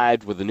he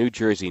arrived with the New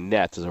Jersey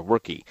Nets as a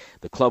rookie,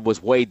 the club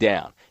was way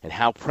down, and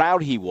how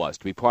proud he was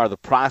to be part of the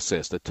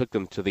process that took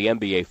them to the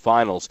NBA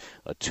Finals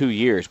 2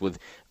 years with,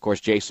 of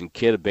course, Jason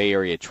Kidd, a Bay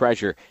Area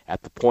treasure,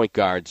 at the point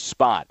guard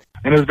spot.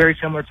 And it was very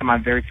similar to my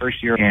very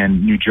first year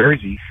in New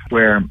Jersey,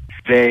 where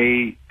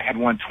they had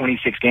won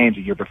 26 games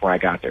a year before I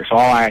got there. So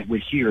all I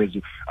would hear is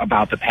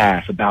about the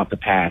pass, about the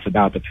pass,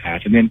 about the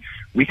pass. And then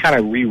we kind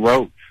of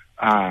rewrote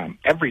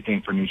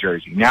everything for New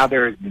Jersey. Now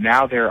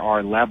there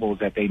are levels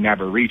that they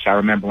never reached. I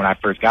remember when I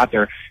first got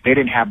there, they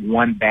didn't have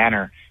one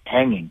banner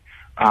hanging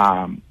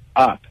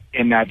up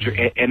in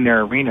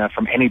their arena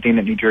from anything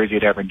that New Jersey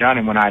had ever done.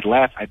 And when I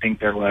left, I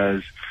think there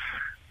were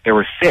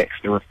 6.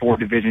 There were 4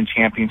 division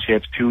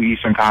championships, 2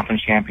 Eastern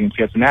Conference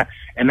championships, and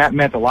that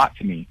meant a lot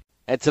to me.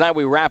 And tonight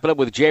we wrap it up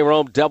with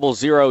J-Rome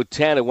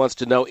 0010, who wants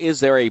to know, is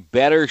there a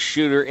better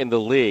shooter in the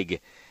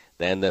league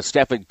than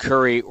Stephen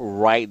Curry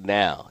right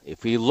now?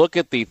 If you look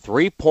at the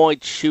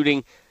three-point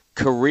shooting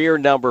career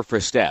number for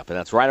Steph, and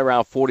that's right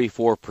around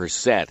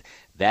 44%,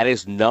 that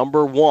is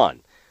number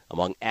 1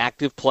 among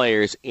active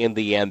players in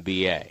the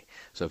NBA.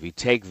 So if you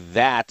take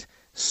that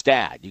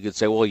stat, you could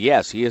say, well,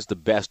 yes, he is the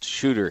best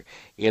shooter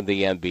in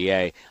the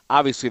NBA.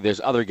 Obviously, there's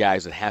other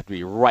guys that have to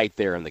be right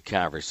there in the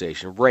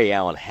conversation. Ray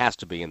Allen has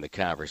to be in the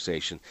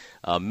conversation.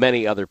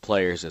 Many other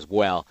players as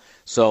well.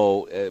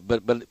 So,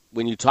 but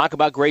when you talk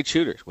about great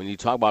shooters, when you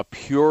talk about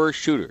pure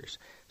shooters,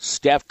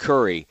 Steph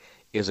Curry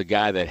is a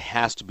guy that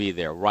has to be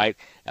there right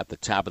at the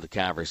top of the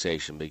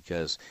conversation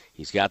because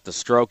he's got the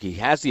stroke. He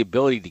has the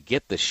ability to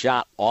get the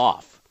shot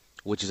off,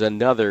 which is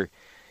another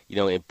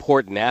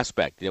important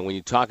aspect. When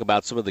you talk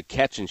about some of the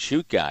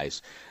catch-and-shoot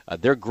guys,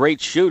 they're great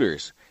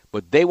shooters,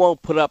 but they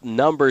won't put up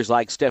numbers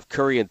like Steph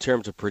Curry in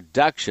terms of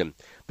production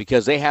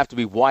because they have to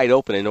be wide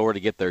open in order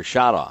to get their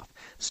shot off.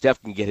 Steph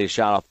can get his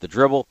shot off the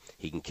dribble.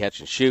 He can catch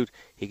and shoot.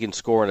 He can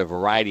score in a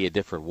variety of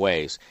different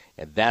ways,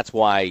 and that's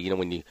why,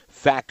 when you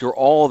factor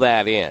all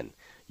that in,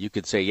 you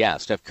could say, yeah,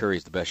 Steph Curry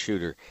is the best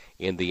shooter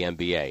in the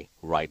NBA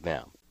right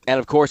now. And,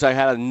 of course, I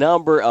had a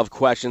number of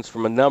questions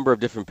from a number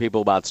of different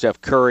people about Steph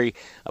Curry,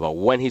 about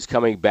when he's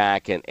coming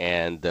back and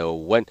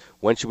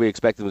when should we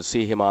expect them to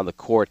see him on the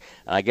court.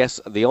 And I guess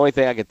the only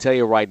thing I can tell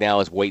you right now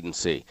is wait and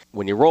see.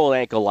 When you roll an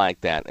ankle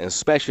like that, and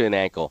especially an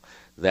ankle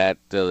that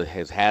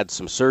has had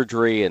some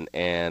surgery,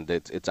 and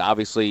it's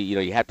obviously,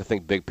 you have to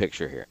think big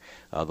picture here.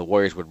 The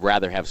Warriors would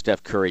rather have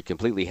Steph Curry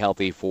completely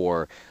healthy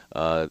for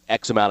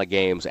X amount of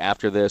games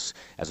after this,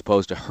 as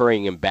opposed to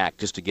hurrying him back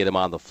just to get him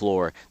on the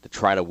floor to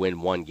try to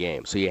win one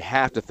game. So you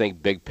have to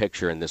think big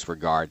picture in this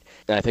regard.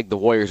 And I think the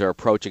Warriors are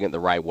approaching it the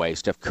right way.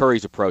 Steph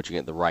Curry's approaching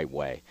it the right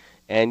way.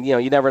 And,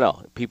 you never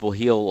know. People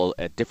heal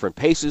at different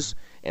paces,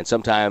 and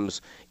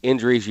sometimes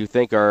injuries you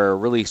think are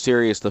really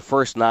serious the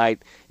first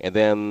night, and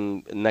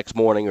then next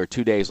morning or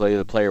 2 days later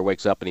the player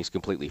wakes up and he's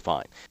completely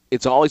fine.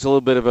 It's always a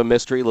little bit of a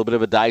mystery, a little bit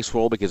of a dice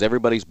roll, because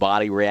everybody's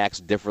body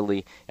reacts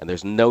differently, and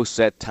there's no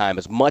set time.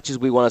 As much as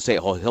we want to say,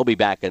 oh, he'll be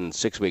back in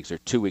 6 weeks or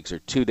 2 weeks or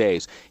 2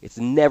 days, it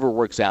never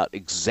works out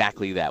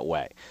exactly that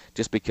way.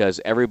 Just because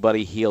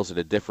everybody heals at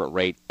a different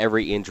rate,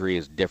 every injury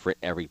is different,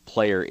 every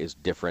player is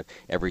different,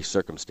 every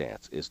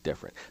circumstance is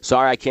different.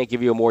 Sorry I can't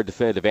give you a more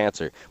definitive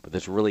answer, but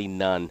there's really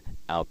none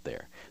out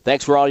there.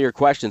 Thanks for all your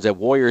questions at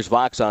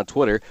WarriorsVox on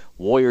Twitter,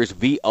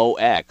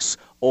 WarriorsVox,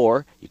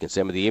 or you can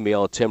send me the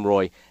email at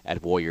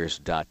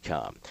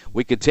timroy@warriors.com.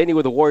 We continue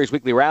with the Warriors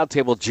Weekly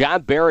Roundtable.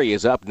 John Barry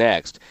is up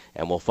next,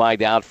 and we'll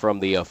find out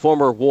from the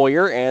former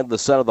Warrior and the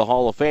son of the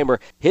Hall of Famer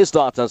his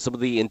thoughts on some of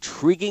the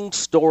intriguing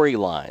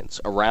storylines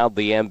around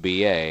the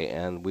NBA.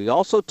 And we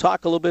also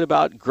talk a little bit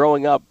about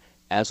growing up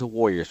as a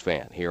Warriors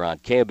fan here on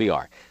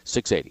KMBR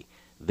 680,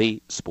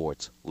 the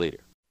sports leader.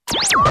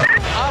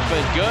 Up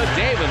and good.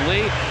 David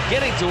Lee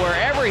getting to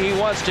wherever he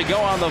wants to go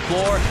on the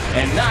floor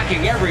and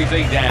knocking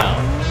everything down.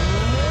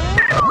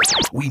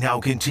 We now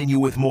continue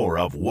with more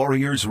of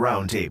Warriors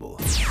Roundtable.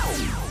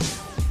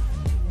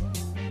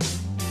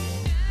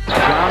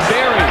 John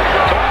Barry.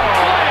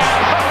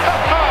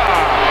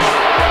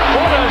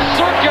 What a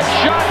circuit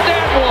shot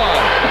that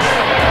was.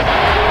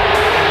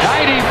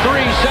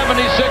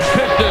 93-76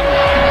 Pistons.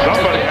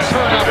 Somebody had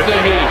turn up the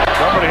heat.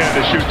 Somebody had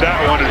to shoot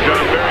that one, and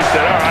John Barry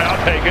said, all right,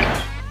 I'll take it.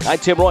 I'm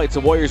Tim Roy. It's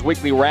the Warriors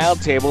Weekly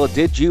Roundtable.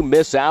 Did you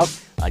miss out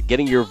on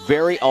getting your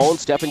very own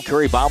Stephen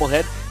Curry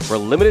bobblehead for a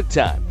limited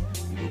time?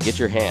 You can get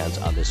your hands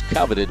on this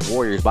coveted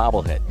Warriors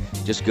bobblehead.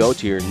 Just go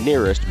to your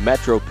nearest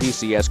Metro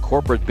PCS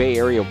corporate Bay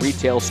Area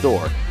retail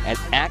store and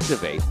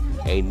activate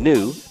a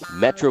new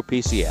Metro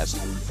PCS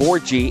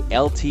 4G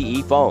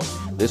LTE phone.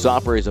 This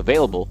offer is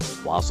available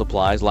while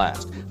supplies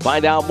last.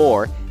 Find out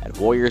more at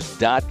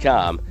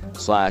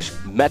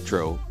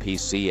warriors.com/Metro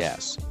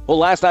PCS. Well,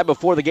 last night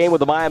before the game with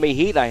the Miami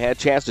Heat, I had a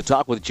chance to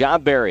talk with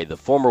John Barry, the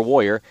former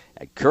Warrior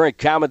and current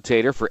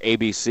commentator for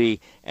ABC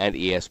and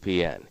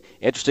ESPN.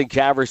 Interesting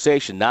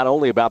conversation, not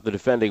only about the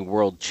defending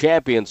world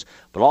champions,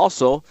 but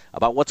also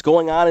about what's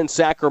going on in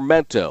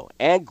Sacramento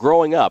and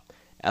growing up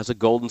as a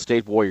Golden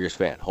State Warriors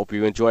fan. Hope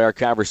you enjoy our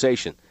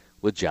conversation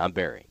with John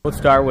Barry. Let's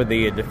start with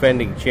the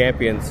defending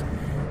champions.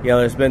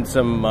 There's been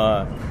some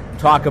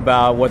talk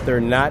about what they're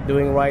not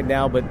doing right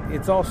now, but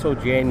it's also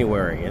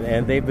January,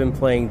 and they've been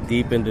playing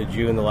deep into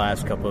June the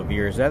last couple of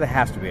years. That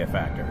has to be a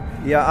factor.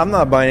 Yeah, I'm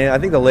not buying it. I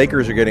think the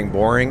Lakers are getting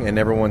boring, and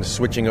everyone's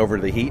switching over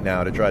to the Heat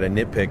now to try to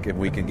nitpick if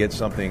we can get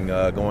something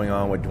going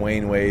on with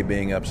Dwayne Wade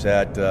being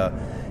upset.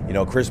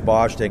 Chris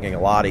Bosh taking a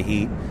lot of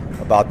heat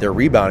about their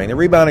rebounding. The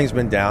rebounding's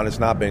been down. It's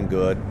not been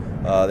good.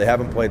 They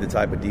haven't played the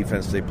type of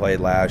defense they played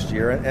last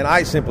year, and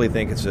I simply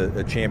think it's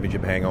a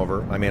championship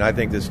hangover. I mean, I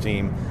think this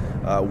team,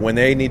 when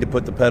they need to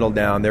put the pedal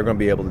down, they're going to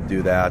be able to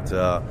do that.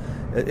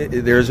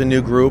 There's a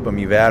new group. I mean,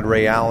 you've added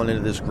Ray Allen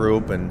into this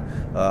group, and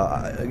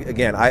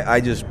again, I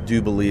just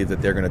do believe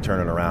that they're going to turn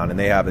it around, and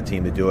they have a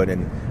team to do it.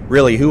 And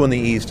really, who in the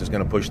East is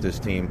going to push this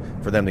team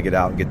for them to get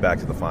out and get back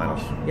to the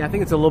finals? Yeah, I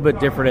think it's a little bit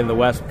different in the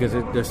West because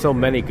there's so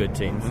many good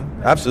teams.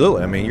 Mm-hmm.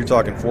 Absolutely. I mean, you're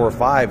talking 4 or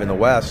 5 in the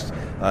West,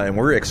 and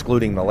we're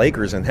excluding the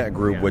Lakers in that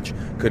group, which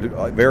could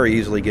very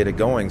easily get it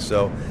going.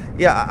 So,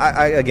 yeah,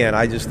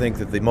 I just think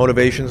that the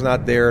motivation's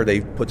not there.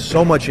 They put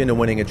so much into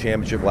winning a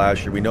championship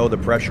last year. We know the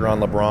pressure on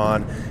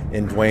LeBron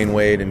and Dwayne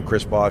Wade and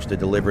Chris Bosh to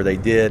deliver. They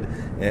did,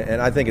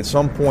 and I think at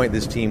some point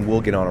this team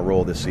will get on a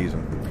roll this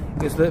season.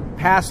 Is the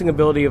passing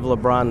ability of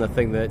LeBron the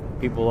thing that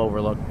people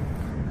overlook?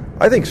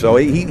 I think so.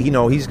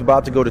 He's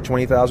about to go to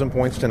 20,000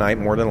 points tonight,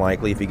 more than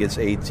likely, if he gets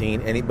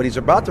 18. But he's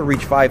about to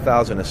reach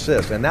 5,000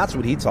 assists, and that's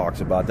what he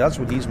talks about. That's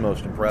what he's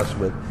most impressed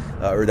with,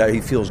 or that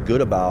he feels good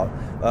about.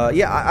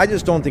 I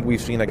just don't think we've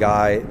seen a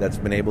guy that's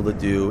been able to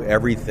do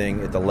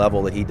everything at the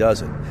level that he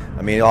does it.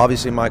 I mean,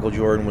 obviously Michael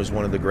Jordan was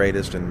one of the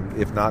greatest, and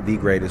if not the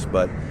greatest,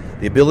 but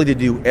the ability to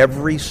do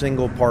every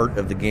single part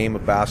of the game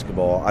of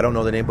basketball, I don't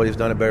know that anybody's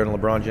done it better than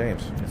LeBron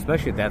James.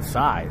 Especially at that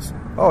size.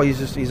 Oh,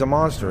 he's a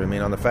monster. I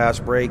mean, on the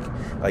fast break,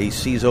 he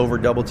sees over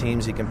double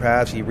teams, he can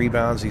pass, he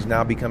rebounds. He's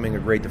now becoming a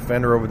great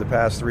defender over the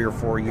past 3 or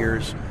 4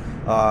 years.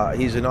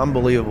 He's an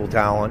unbelievable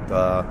talent,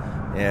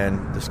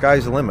 and the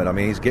sky's the limit. I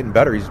mean, he's getting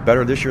better. He's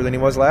better this year than he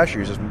was last year.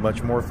 He's just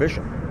much more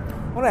efficient.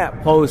 I want to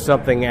pose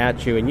something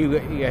at you, and you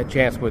had a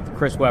chance with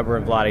Chris Webber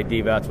and Vlade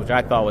Divac, which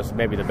I thought was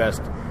maybe the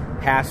best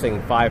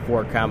passing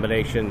 5-4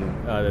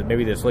 combination that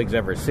maybe this league's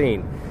ever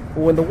seen.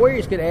 When the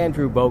Warriors get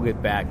Andrew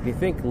Bogut back, do you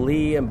think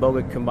Lee and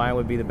Bogut combined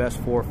would be the best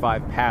 4 or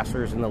 5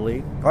 passers in the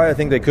league? I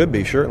think they could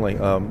be, certainly.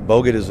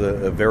 Bogut is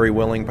a very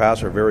willing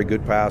passer, a very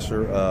good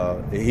passer.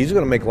 He's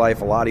going to make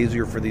life a lot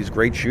easier for these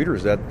great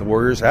shooters that the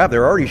Warriors have.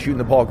 They're already shooting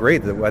the ball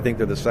great. I think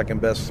they're the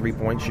second best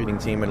three-point shooting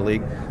team in the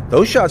league.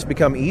 Those shots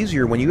become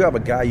easier when you have a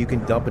guy you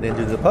can dump it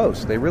into the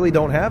post. They really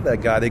don't have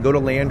that guy. They go to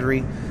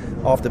Landry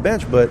off the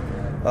bench, but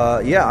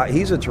Yeah,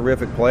 he's a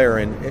terrific player,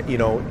 and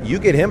you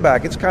get him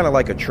back. It's kind of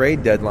like a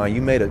trade deadline.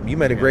 You made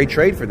a great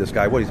trade for this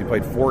guy. What has he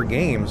played 4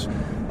 games?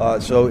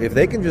 So if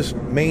they can just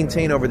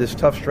maintain over this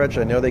tough stretch,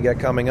 I know they got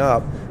coming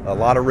up, a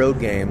lot of road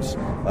games,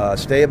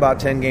 stay about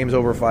 10 games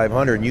over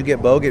 500, and you get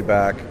Bogut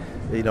back.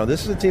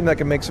 This is a team that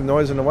can make some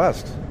noise in the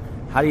West.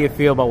 How do you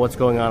feel about what's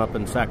going on up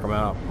in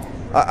Sacramento?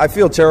 I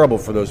feel terrible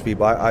for those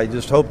people. I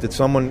just hope that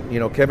someone,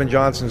 Kevin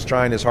Johnson's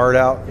trying his heart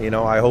out.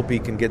 I hope he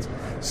can get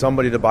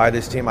somebody to buy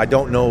this team. I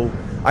don't know.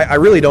 I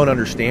really don't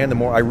understand. The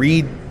more I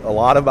read a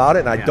lot about it,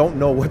 and I don't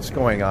know what's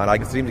going on.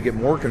 I seem to get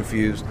more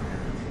confused.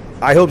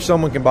 I hope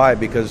someone can buy it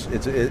because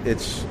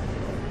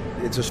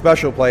it's a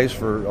special place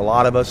for a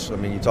lot of us. I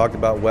mean, you talked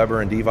about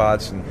Weber and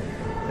Divac, and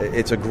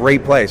it's a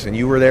great place, and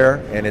you were there,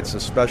 and it's a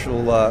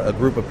special a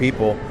group of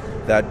people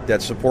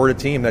that support a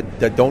team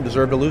that don't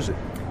deserve to lose it.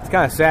 It's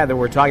kind of sad that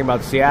we're talking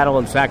about Seattle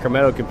and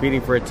Sacramento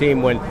competing for a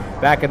team when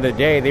back in the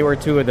day they were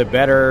 2 of the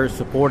better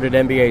supported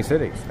NBA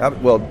cities.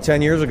 Well,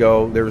 10 years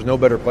ago, there was no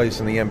better place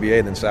in the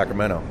NBA than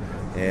Sacramento.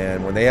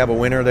 And when they have a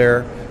winner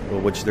there,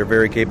 which they're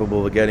very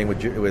capable of getting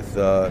with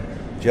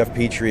Jeff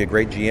Petrie, a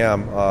great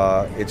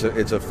GM,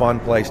 it's a fun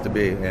place to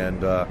be.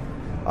 And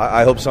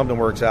I hope something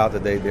works out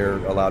that they're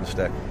allowed to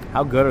stay.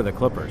 How good are the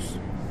Clippers?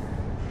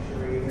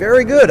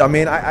 Very good. I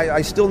mean,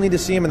 I still need to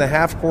see him in the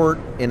half court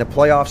in a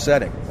playoff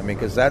setting. I mean,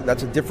 because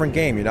that's a different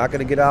game. You're not going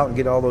to get out and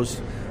get all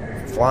those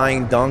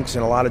flying dunks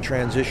and a lot of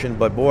transition.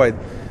 But, boy,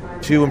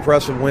 2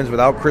 impressive wins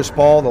without Chris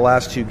Paul the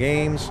last 2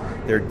 games.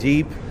 They're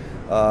deep.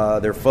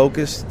 They're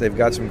focused. They've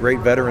got some great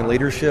veteran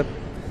leadership.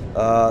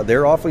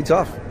 They're awfully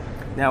tough.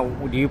 Now,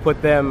 do you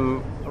put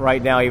them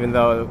right now, even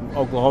though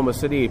Oklahoma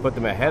City, you put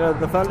them ahead of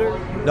the Thunder?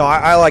 No,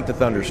 I like the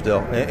Thunder still.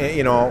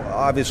 And,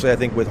 obviously I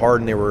think with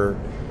Harden they were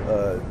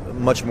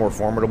much more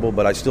formidable,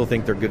 but I still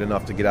think they're good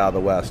enough to get out of the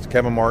West.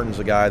 Kevin Martin's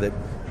a guy that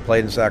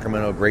played in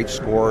Sacramento, a great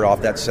scorer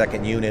off that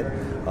second unit.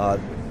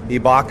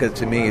 Ibaka,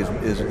 to me,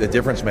 is a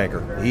difference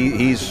maker.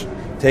 He's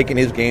taken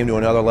his game to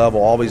another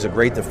level. Always a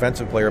great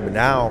defensive player, but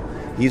now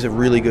he's a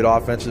really good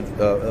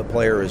offensive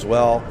player as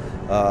well.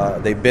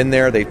 They've been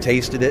there. They've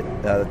tasted it,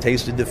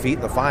 tasted defeat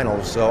in the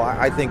finals. So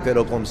I think that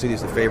Oklahoma City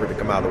is the favorite to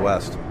come out of the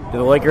West. Do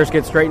the Lakers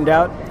get straightened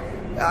out?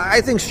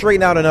 I think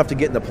straightened out enough to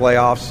get in the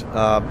playoffs,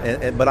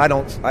 but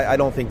I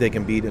don't think they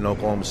can beat in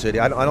Oklahoma City.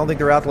 I don't think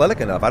they're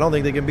athletic enough. I don't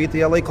think they can beat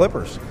the LA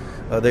Clippers.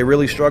 They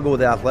really struggle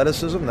with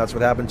athleticism. That's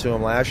what happened to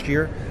them last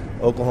year.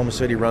 Oklahoma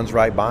City runs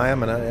right by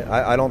them, and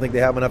I don't think they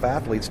have enough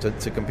athletes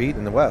to compete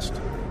in the West.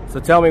 So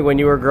tell me, when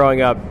you were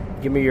growing up,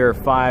 give me your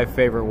 5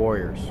 favorite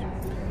Warriors.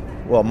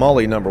 Well,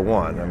 Mully, number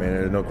 1. I mean,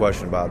 there's no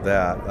question about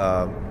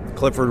that.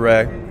 Clifford Ray.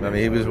 I mean,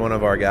 he was one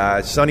of our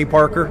guys. Sonny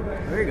Parker.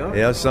 There you go.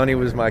 Yeah, Sonny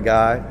was my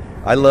guy.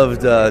 I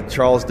loved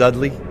Charles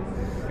Dudley.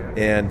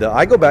 And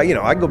I go back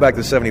to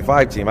the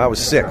 75 team. I was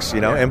 6,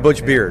 and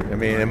Butch Beard. I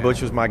mean, and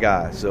Butch was my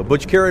guy. So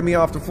Butch carried me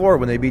off the floor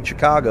when they beat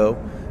Chicago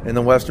in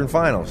the Western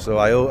Finals. So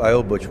I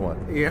owe Butch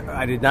one. Yeah,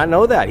 I did not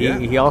know that.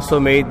 He also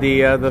made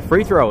the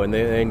free throw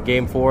in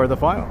Game 4 of the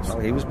finals. Oh,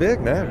 he was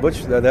big, man.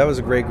 Butch, that was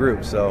a great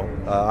group. So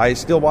I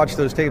still watch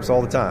those tapes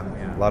all the time.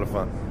 A lot of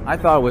fun. I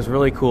thought it was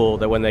really cool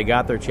that when they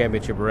got their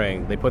championship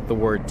ring, they put the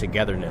word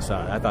togetherness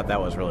on it. I thought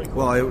that was really cool.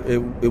 Well,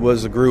 it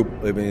was a group.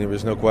 I mean, there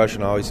was no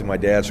question. Obviously, my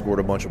dad scored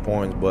a bunch of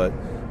points, but,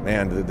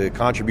 man, the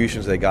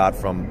contributions they got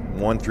from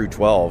 1 through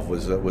 12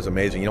 was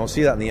amazing. You don't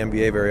see that in the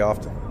NBA very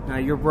often. Now,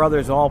 your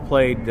brothers all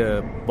played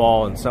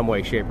ball in some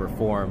way, shape, or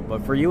form.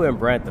 But for you and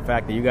Brent, the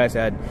fact that you guys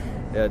had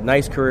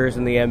nice careers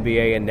in the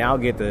NBA and now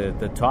get to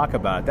talk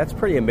about it, that's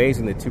pretty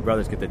amazing that 2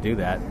 brothers get to do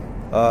that.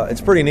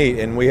 It's pretty neat,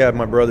 and we have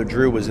my brother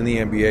Drew was in the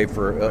NBA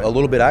for a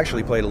little bit,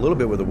 actually played a little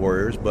bit with the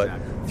Warriors, but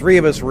 3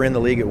 of us were in the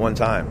league at one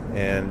time,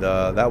 and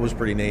that was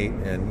pretty neat.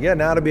 And, yeah,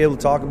 now to be able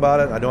to talk about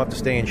it, I don't have to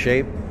stay in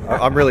shape.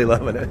 I'm really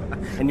loving it.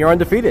 And you're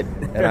undefeated.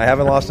 And I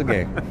haven't lost a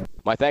game.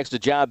 My thanks to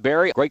John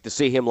Barry. Great to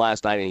see him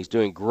last night, and he's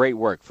doing great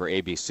work for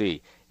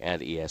ABC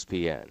and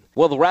ESPN.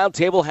 Well, the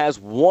Roundtable has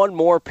one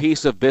more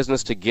piece of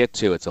business to get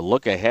to. It's a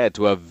look ahead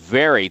to a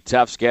very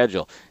tough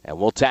schedule, and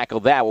we'll tackle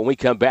that when we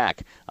come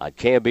back on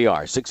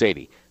KMBR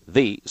 680,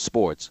 the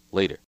sports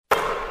leader.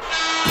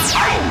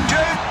 I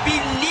don't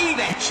believe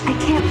it! I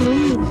can't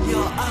believe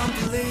You're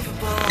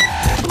unbelievable!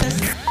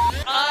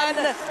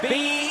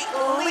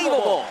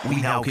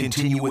 We now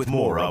continue with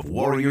more of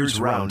Warriors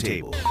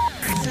Roundtable.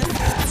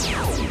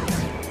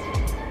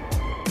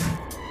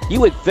 You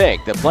would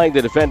think that playing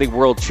the defending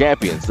world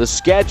champions, the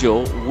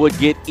schedule would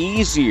get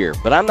easier,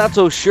 but I'm not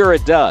so sure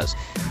it does.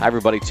 Hi,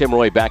 everybody. Tim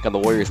Roy back on the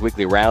Warriors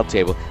Weekly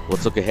Roundtable.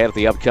 Let's look ahead at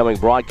the upcoming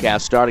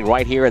broadcast starting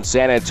right here in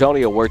San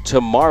Antonio, where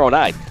tomorrow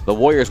night the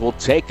Warriors will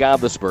take on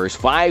the Spurs.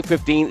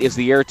 5:15 is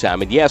the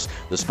airtime. And yes,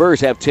 the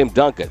Spurs have Tim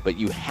Duncan, but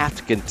you have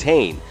to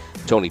contain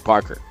Tony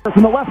Parker.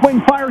 From the left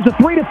wing fires a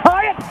 3 to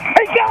tie it.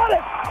 He got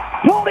it!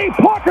 Tony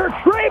Parker,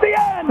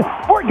 Trevian!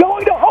 We're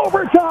going to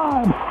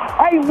overtime!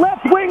 A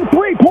left wing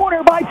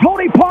three-pointer by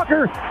Tony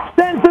Parker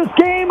sends this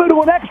game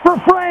into an extra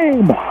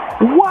frame.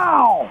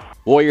 Wow!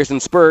 Warriors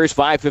and Spurs,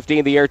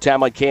 5:15 the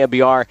airtime on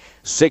KMBR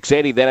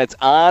 680. Then it's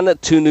on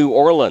to New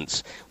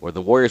Orleans, where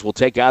the Warriors will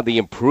take on the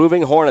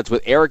improving Hornets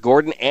with Eric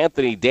Gordon,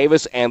 Anthony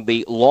Davis, and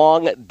the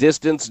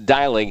long-distance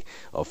dialing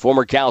of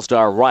former Cal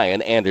star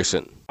Ryan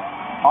Anderson.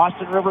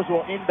 Austin Rivers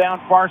will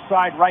inbound far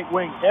side right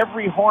wing.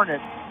 Every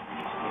Hornet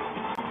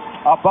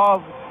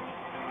above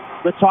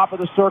the top of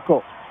the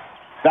circle.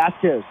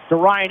 Vasquez to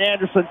Ryan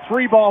Anderson,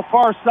 3-ball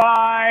far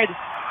side.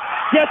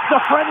 Gets the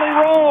friendly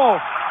roll.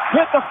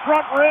 Hit the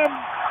front rim.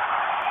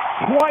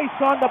 Twice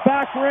on the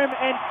back rim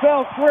and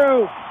fell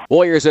through.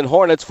 Warriors and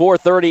Hornets,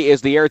 4:30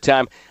 is the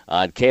airtime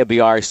on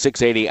KMBR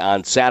 680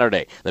 on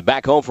Saturday. Then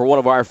back home for one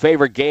of our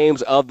favorite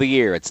games of the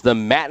year. It's the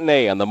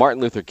matinee on the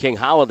Martin Luther King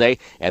holiday,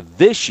 and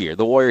this year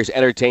the Warriors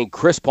entertain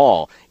Chris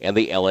Paul and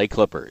the LA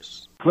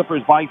Clippers.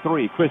 Clippers by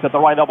 3. Chris at the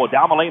right elbow.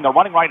 Down the lane, the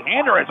running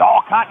right-hander is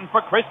all cotton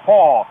for Chris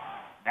Paul.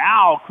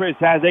 Now Chris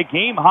has a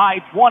game-high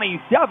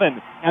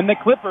 27, and the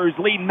Clippers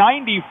lead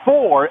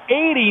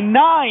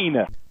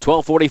 94-89.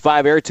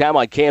 12:45 airtime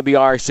on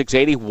KMBR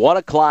 680. 1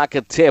 o'clock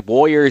a tip.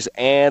 Warriors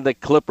and the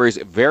Clippers.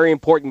 Very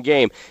important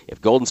game.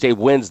 If Golden State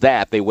wins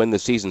that, they win the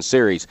season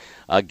series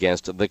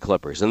against the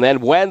Clippers. And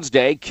then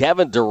Wednesday,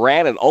 Kevin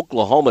Durant and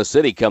Oklahoma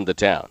City come to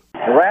town.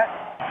 Durant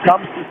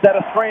comes to set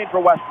a screen for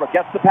Westbrook.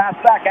 Gets the pass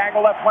back.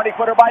 Angle left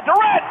 20-footer by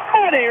Durant.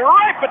 Money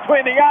right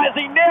between the eyes.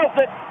 He nails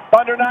it.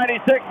 Thunder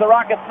 96. The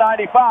Rockets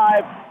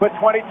 95. With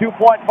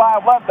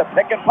 22.5 left. The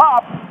pick and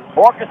pop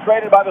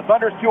orchestrated by the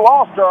Thunder's 2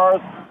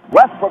 All-Stars.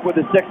 Westbrook with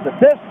his 6th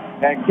assist.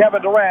 And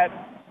Kevin Durant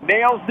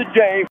nails the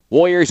J.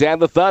 Warriors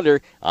and the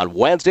Thunder on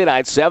Wednesday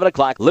night, 7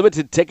 o'clock.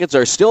 Limited tickets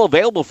are still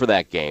available for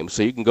that game,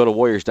 so you can go to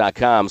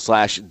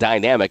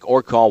Warriors.com/dynamic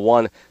or call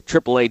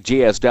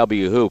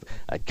 1-888-GSW-HOOP.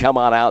 Come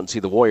on out and see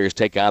the Warriors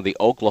take on the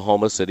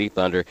Oklahoma City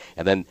Thunder.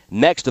 And then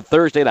next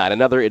Thursday night,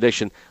 another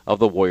edition of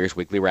the Warriors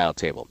Weekly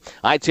Roundtable.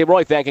 I'm Tim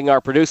Roy, thanking our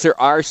producer,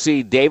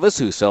 R.C. Davis,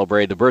 who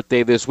celebrated a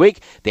birthday this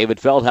week. David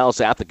Feldhouse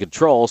at the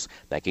controls.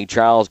 Thanking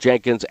Charles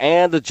Jenkins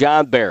and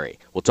John Barry.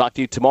 We'll talk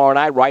to you tomorrow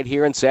night right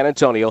here in San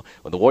Antonio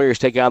when the Warriors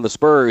take on the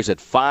Spurs at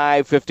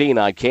 5:15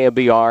 on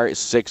KMBR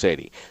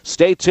 680.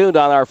 Stay tuned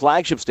on our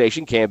flagship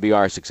station,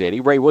 KMBR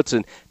 680. Ray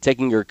Woodson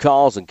taking your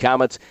calls and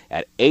comments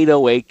at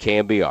 808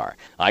 KMBR.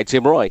 I'm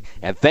Tim Roy,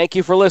 and thank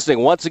you for listening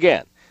once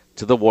again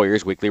to the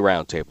Warriors Weekly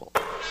Roundtable.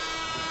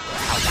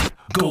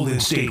 Golden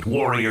State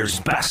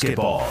Warriors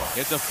basketball.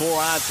 It's a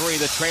 4-on-3.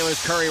 The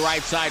trailer's Curry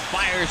right side,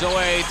 fires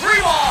away.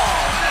 3-ball!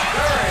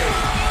 Curry!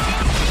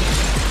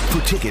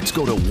 For tickets,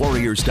 go to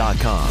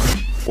Warriors.com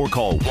or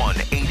call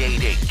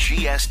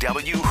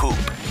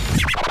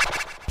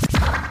 1-888-GSW-HOOP.